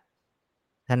อน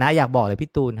ธนะอยากบอกเลย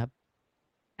พี่ตูนครับ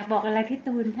อยากบอกอะไรพี่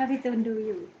ตูนถ้าพี่ตูนดูอ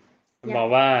ยู่บอก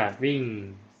ว่าวิ่ง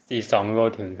42 โล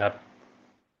ถึงครับ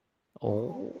โอ้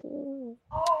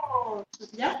สุ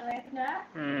ดยอดเลยนะ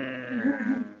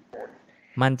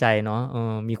มั่นใจเนาะ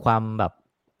มีความแบบ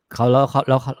เขาแล้ว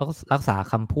รักษา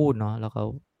คำพูดเนาะแล้ว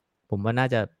ผมว่า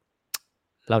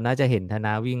เราน่าจะเห็นธน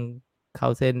าวิ่งเข้า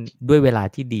เส้นด้วยเวลา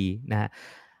ที่ดีนะฮะ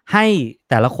ให้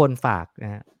แต่ละคนฝากน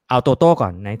ะฮะเอาโตโต้ก่อ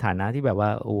นในฐานะที่แบบว่า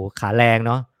โอ้ขาแรง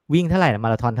เนาะวิ่งเท่าไหร่มา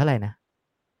ราธอนเท่าไหร่นะ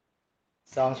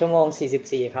2 ชั่วโมง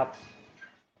 44ครับ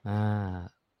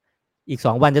อีก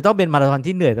2 วันจะต้องเป็นมาราธอน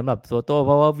ที่เหนื่อยสำหรับโตโต้เพ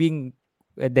ราะว่าวิ่ง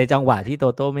ในจังหวะที่โต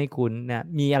โต้ไม่คุ้นนะ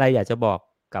มีอะไรอยากจะบอก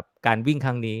กับการวิ่งค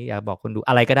รั้งนี้อยากบอกคนดู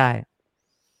อะไรก็ได้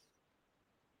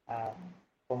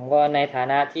ผมก็ในฐา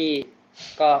นะที่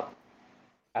ก็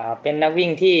เป็นนักวิ่ง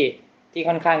ที่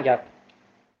ค่อนข้างจะ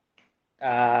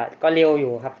ก็เร็วอ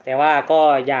ยู่ครับ แต่ว่าก็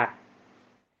อยาก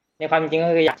ในความจริงก็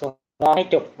คืออยากส่งน้องให้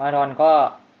จบมาราธอนก็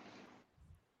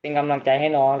เป็นกำลังใจให้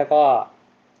น้องแล้วก็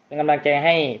เป็นกำลังใจใ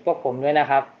ห้พวกผมด้วยนะ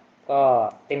ครับ ก็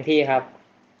เต็มที่ครับ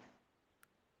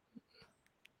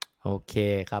โอเค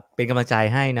ครับเป็นกำลังใจ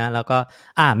ให้นะแล้วก็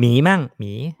หมีมั่งห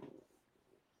มี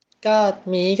ก็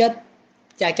มีก็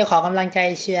อยากจะขอกำลังใจ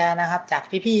เชียร์นะครับ จาก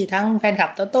พี่ๆทั้งแฟนคลั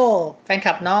บโตโต้แฟนค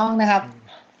ลับน้องนะครับ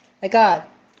แล้วก็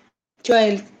ช่วย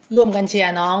ร่วมกันเชีย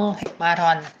ร์น้องมาราธ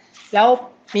อนแล้ว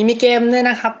มีเกมด้วย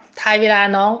นะครับทายเวลา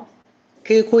น้อง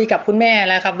คือคุยกับคุณแม่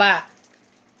แล้วครับว่า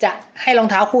จะให้รอง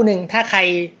เท้าคู่หนึ่งถ้าใคร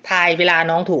ทายเวลา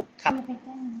น้องถูกครับ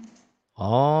อ๋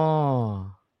อ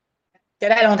จะ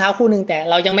ได้รองเท้าคู่หนึ่งแต่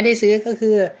เรายังไม่ได้ซื้อก็คื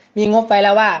อมีงบไปแ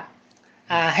ล้วว่า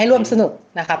ให้ร่วมสนุก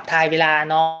นะครับทายเวลา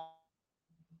น้อ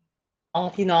ง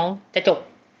ที่น้องจะจบ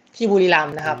ที่บุรีรัม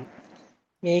ย์นะครับ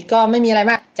มีก็ไม่มีอะไร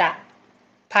มากจะ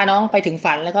พาน้องไปถึง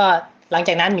ฝันแล้วก็หลังจ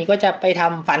ากนั้นมีก็จะไปท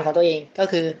ำฝันของตัวเองก็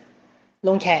คือล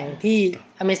งแข่งที่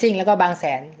Amazing แล้วก็บางแส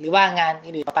นหรือว่างาน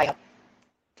อื่นๆต่อไปครับ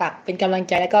ฝากเป็นกำลัง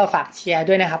ใจแล้วก็ฝากเชียร์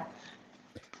ด้วยนะครับ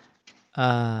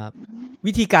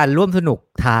วิธีการร่วมสนุก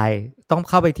ทายต้อง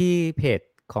เข้าไปที่เพจ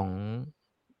ของ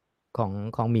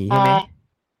ของหมีใช่ไหม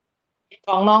ข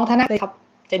องน้องธนะเลยครับ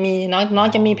จะมีน้อง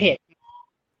จะมีเพจ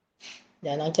เ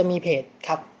ดี๋ยวน้องจะมีเพจค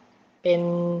รับ เป็น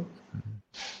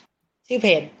ชื่อเพ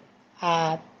จ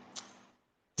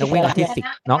นักวิ่งออทิสติก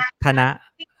น้องธนะ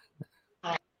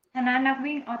นัก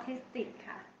วิ่งออทิสติก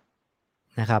ค่ะ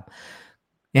นะครับ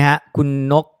เนี่ยฮะคุณ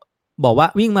นกบอกว่า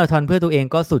วิ่งมาราธอนเพื่อตัวเอง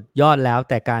ก็สุดยอดแล้ว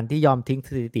แต่การที่ยอมทิ้งส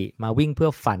ถิติมาวิ่งเพื่อ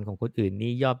ฝันของคนอื่น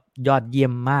นี่ยอดเยี่ย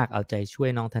มมากเอาใจช่วย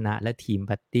น้องธนะและทีม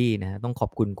บัดดี้นะฮะต้องขอ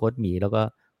บคุณโค้ชหมีแล้วก็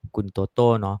คุณโตโต้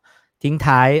เนาะทิ้ง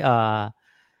ท้าย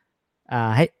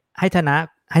ให้ธ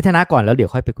นะก่อนแล้วเดี๋ยว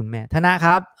ค่อยไปคุณแม่ธนะค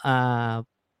รับ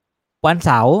วันเ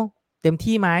สาร์เต็ม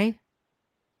ที่ไหม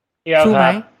สู้ไหม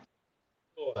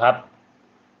สู้ครับ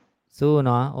สู้เ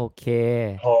นาะโอเค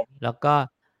ผม แล้วก็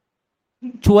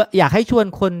อยากให้ชวน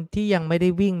คนที่ยังไม่ได้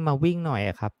วิ่งมาวิ่งหน่อย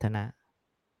อะครับธนะ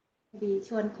ดีช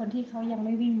วนคนที่เขายังไ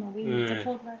ม่วิ่งมาวิ่งจะ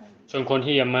พูดว่าอะไรชวนคน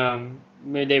ที่ยัง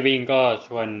ไม่ได้วิ่งก็ช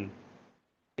วน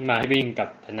มาให้วิ่งกับ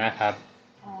ธนะครับ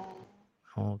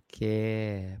โอเค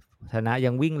ธนะ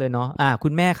ยังวิ่งเลยเนาะคุ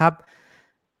ณแม่ครับ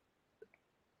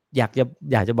อยา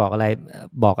กจะบอกอะ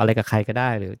ไรกับใครก็ได้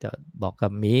หรือจะบอกกั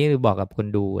บหมีหรือบอกกับคน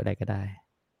ดูอะไรก็ได้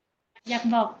อยาก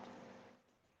บอก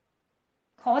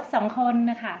โค้ช2 คน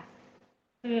นะคะ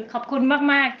คือขอบคุณ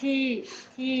มากๆ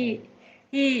ที่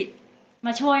ม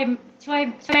าช่วย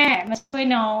แม่มาช่วย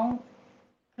น้อง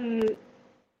คือ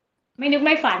ไม่นึกไ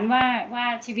ม่ฝันว่า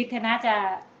ชีวิตธนะจะ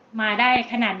มาได้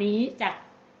ขนาดนี้จาก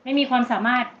ไม่มีความสาม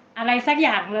ารถอะไรสักอ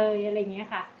ย่างเลยอะไรอย่างเงี้ย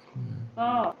ค่ะก็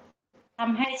ท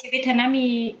ำให้ชีวิตธนะมี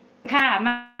ค่าม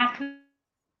าก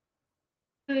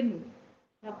ขึ้น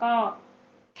แล้วก็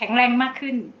แข็งแรงมาก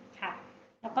ขึ้นค่ะ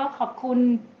แล้วก็ขอบคุณ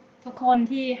ทุกคน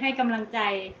ที่ให้กำลังใจ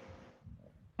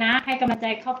นะให้กำลังใจ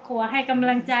ครอบครัวให้กำ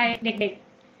ลังใจเด็ก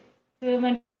ๆคือมั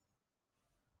น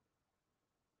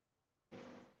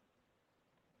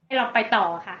ให้เราไปต่อ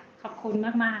ค่ะขอบคุณ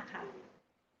มากๆค่ะ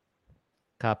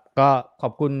ครับก็ขอ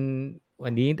บคุณวั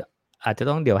นนี้อาจจะ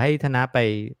ต้องเดี๋ยวให้ธนะ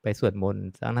ไปสวดมนต์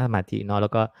สร้างสมาธิเนาะแล้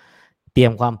วก็เตรีย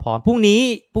มความพร้อมพรุ่งนี้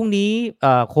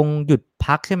คงหยุด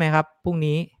พักใช่ไหมครับพรุ่ง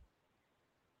นี้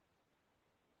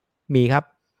มีครับ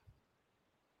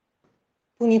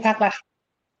พรุ่งนี้พักแล้ว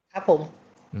ครับผม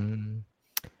อืม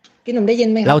พี่หนุ่มได้ยิน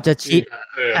ไหมครับ เราจะ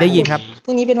ได้ยินครับ พ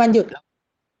รุ่งนี้เป็นวันหยุดครับ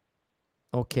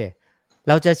โอเค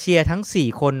เราจะเชียร์ทั้ง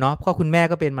4คนเนาะเพราะคุณแม่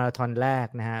ก็เป็นมาราธอนแรก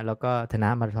นะฮะแล้วก็ธนะ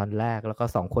มาราธอนแรกแล้วก็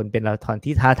2คนเป็นมาราธอน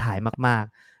ที่ท้าทายมาก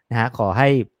ๆนะฮะขอให้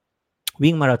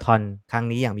วิ่งมาราธอนครั้ง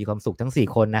นี้อย่างมีความสุขทั้ง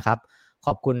4คนนะครับข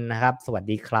อบคุณนะครับสวัส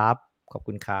ดีครับขอบ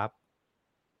คุณครับ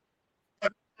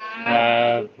ค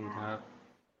รับ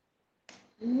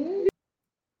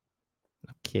โ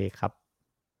อเคครับ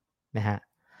นะฮะ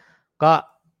ก็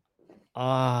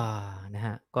นะฮ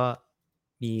ะก็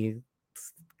มี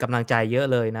กำลังใจเยอะ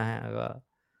เลยนะฮะก็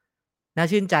น่า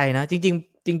ชื่นใจนะจ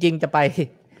ริงๆจะไ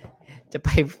ป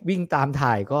วิ่งตาม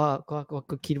ถ่ายก็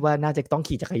คิดว่าน่าจะต้อง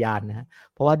ขี่จักรยานนะฮะ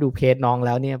เพราะว่าดูเพจน้องแ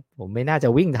ล้วเนี่ยผมไม่น่าจะ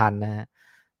วิ่งทันนะ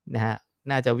ฮะ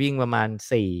น่าจะวิ่งประมาณ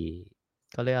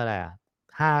4เขาเรียกอะไร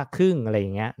5 ครึ่งอะไรอย่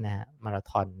างเงี้ยนะฮะมารา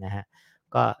ธอนนะฮะ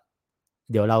ก็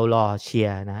เดี๋ยวเรารอเชีย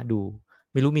ร์นะดู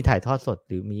ไม่รู้มีถ่ายทอดสด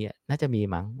หรือมีน่าจะมี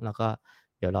มั้งแล้วก็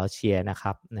เดี๋ยวรอเชียร์นะค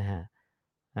รับนะฮะ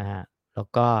แล้ว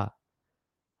ก็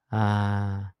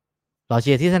รอเ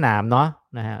ชียร์ที่สนามเนาะ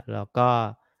นะฮะแล้วก็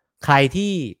ใคร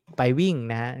ที่ไปวิ่ง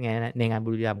นะฮะในงานบุ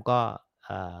รีรัมย์ก็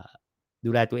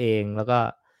ดูแลตัวเองแล้วก็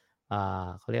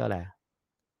เขาเรียกว่าอะไร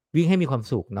วิ่งให้มีความ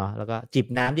สุขเนาะแล้วก็จิบ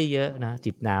น้ำเยอะๆนะ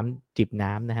จิบน้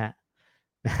ำนะฮะ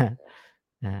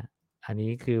นะฮะ อันนี้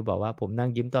คือบอกว่าผมนั่ง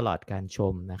ยิ้มตลอดการช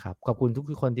มนะครับขอบคุณทุก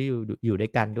คนที่อยู่ด้ว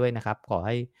ยกันด้วยนะครับขอใ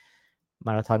ห้ม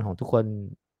าราธอนของทุกคน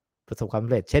ประสบความส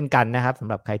ำเร็จเช่นกันนะครับสำ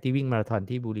หรับใครที่วิ่งมาราธอน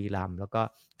ที่บุรีรัมย์แล้วก็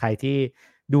ใครที่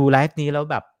ดูไลฟ์นี้แล้ว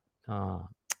แบบ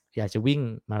อยากจะวิ่ง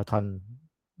มาราธอน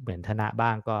เหมือนธนะบ้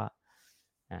างก็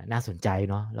น่าสนใจ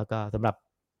เนาะแล้วก็สำหรับ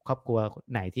ครอบครัว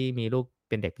ไหนที่มีลูก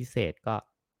เป็นเด็กพิเศษก็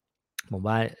ผม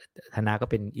ว่าธนะก็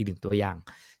เป็นอีกหนึ่งตัวอย่าง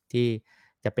ที่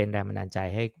จะเป็นแรงบันดาลใจ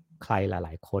ให้ใครหล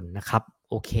ายๆคนนะครับ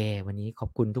โอเควันนี้ขอบ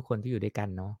คุณทุกคนที่อยู่ด้วยกัน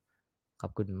เนาะขอ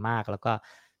บคุณมากแล้วก็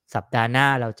สัปดาห์หน้า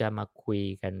เราจะมาคุย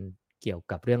กันเกี่ยว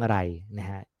กับเรื่องอะไรนะ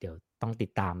ฮะเดี๋ยวต้องติ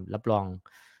ดตามรับรอง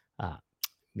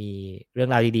มีเรื่อง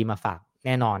ราวดีๆมาฝากแ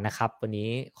น่นอนนะครับวันนี้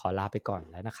ขอลาไปก่อน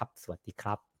แล้วนะครับสวัสดีค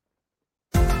รับ